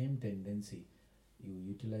that same tendency, you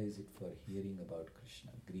utilize it for hearing about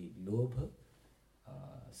Krishna. Greed. Lobha,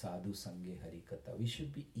 sadhu sange harikatha. We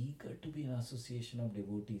should be eager to be in association of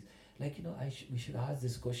devotees. Like, we should ask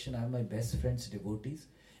this question, are my best friends devotees?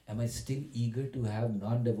 Am I still eager to have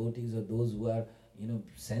non-devotees or those who are,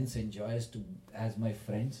 sense enjoyers as my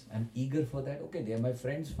friends? I'm eager for that. Okay, they are my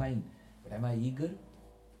friends, fine. But am I eager?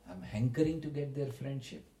 I'm hankering to get their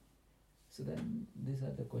friendship. So then these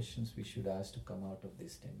are the questions we should ask to come out of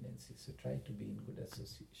this tendency. So try to be in good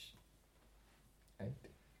association. Right?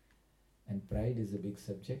 And pride is a big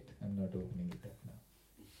subject. I'm not opening it up now.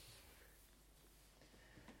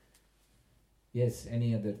 Yes,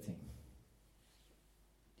 any other thing?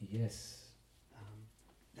 Yes.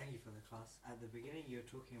 Thank you for the class. At the beginning you were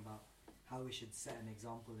talking about how we should set an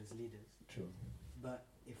example as leaders. True. But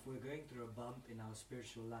if we're going through a bump in our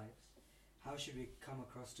spiritual lives, how should we come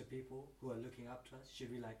across to people who are looking up to us? Should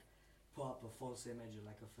we put up a false image or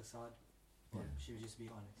a facade? Or should we just be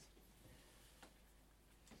honest?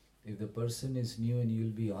 If the person is new and you'll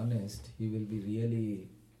be honest, he will be really,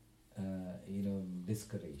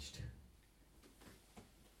 discouraged.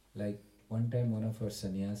 Like one time one of our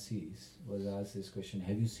sannyasis was asked this question,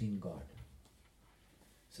 have you seen God?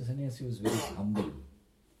 So sannyasi was very humble.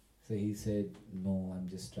 So he said, no, I'm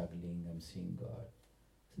just struggling, I'm seeing God.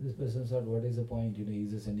 So this person thought, what is the point?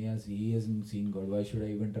 He's a sannyasi, he hasn't seen God, why should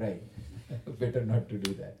I even try? Better not to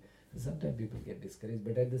do that. So sometimes people get discouraged,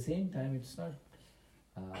 but at the same time, it's not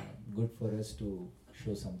good for us to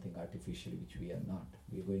show something artificial which we are not.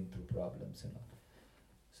 We are going through problems and all.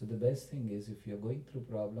 So the best thing is, if you are going through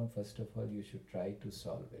problem, first of all, you should try to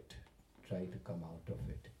solve it. Try to come out of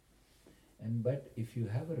it. But if you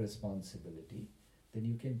have a responsibility, then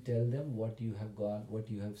you can tell them what you have gone, what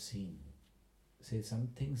you have seen. Say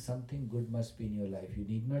something good must be in your life. You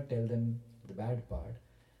need not tell them the bad part.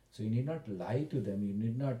 So you need not lie to them. You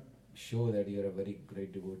need not show that you are a very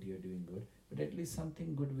great devotee, you are doing good. But at least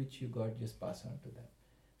something good which you got, just pass on to them.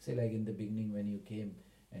 Say like in the beginning when you came,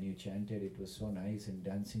 and you chanted, it was so nice, and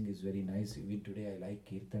dancing is very nice. Even today I like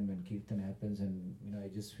Kirtan. When Kirtan happens and I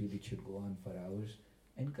just feel it should go on for hours,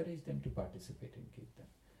 encourage them to participate in Kirtan.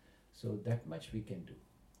 So that much we can do.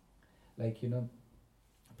 Like,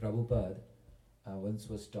 Prabhupada once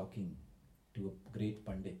was talking to a great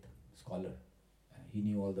Pandit, scholar. He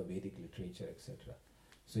knew all the Vedic literature, etc.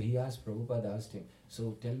 So he asked, Prabhupada asked him,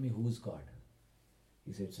 so tell me who's God?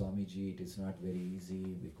 He said, Swamiji, it is not very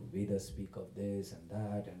easy. Vedas speak of this and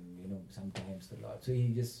that, and sometimes the Lord. So he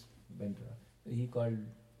just went around. He called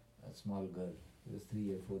a small girl. It was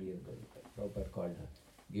 3 or 4 year girl. Prabhupada called her,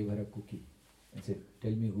 gave her a cookie, and said,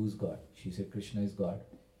 tell me who's God? She said, Krishna is God.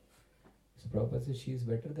 So Prabhupada said, she is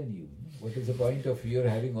better than you. What is the point of your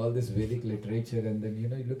having all this Vedic literature, and then you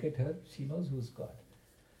look at her, she knows who's God.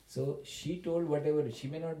 So she told whatever, she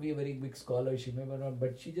may not be a very big scholar, she may not,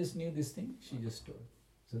 but she just knew this thing, she just told.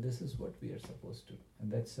 So this is what we are supposed to do.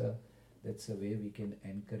 And that's a way we can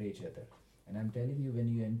encourage other. And I'm telling you, when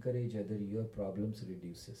you encourage other, your problems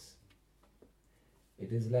reduces.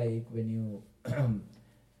 It is like when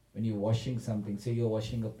you're washing something, say you're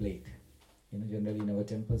washing a plate. Generally in our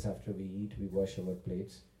temples, after we eat, we wash our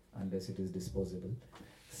plates, unless it is disposable.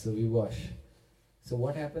 So we wash. So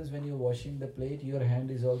what happens when you're washing the plate? Your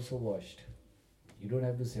hand is also washed. You don't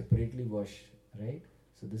have to separately wash, right?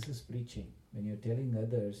 So this is preaching. When you're telling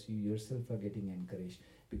others, you yourself are getting encouraged.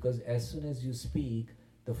 Because as soon as you speak,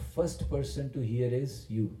 the first person to hear is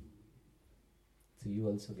you. So you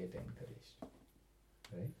also get encouraged,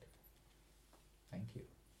 right? Thank you.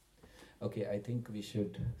 Okay, I think we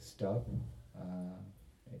should stop.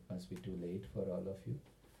 It must be too late for all of you.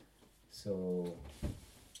 So,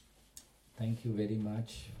 thank you very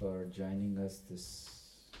much for joining us this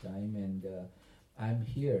time. And I'm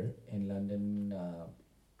here in London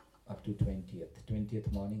up to 20th.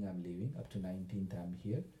 20th morning I'm leaving, up to 19th I'm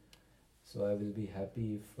here. So I will be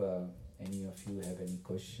happy if any of you have any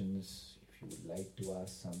questions, if you would like to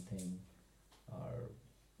ask something or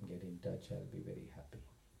get in touch, I'll be very happy.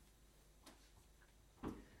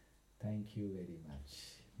 Thank you very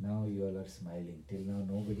much. Now you all are smiling. Till now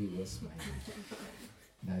nobody was smiling.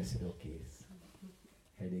 Now I said, okay,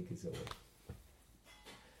 headache is over.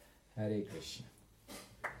 Hare Krishna.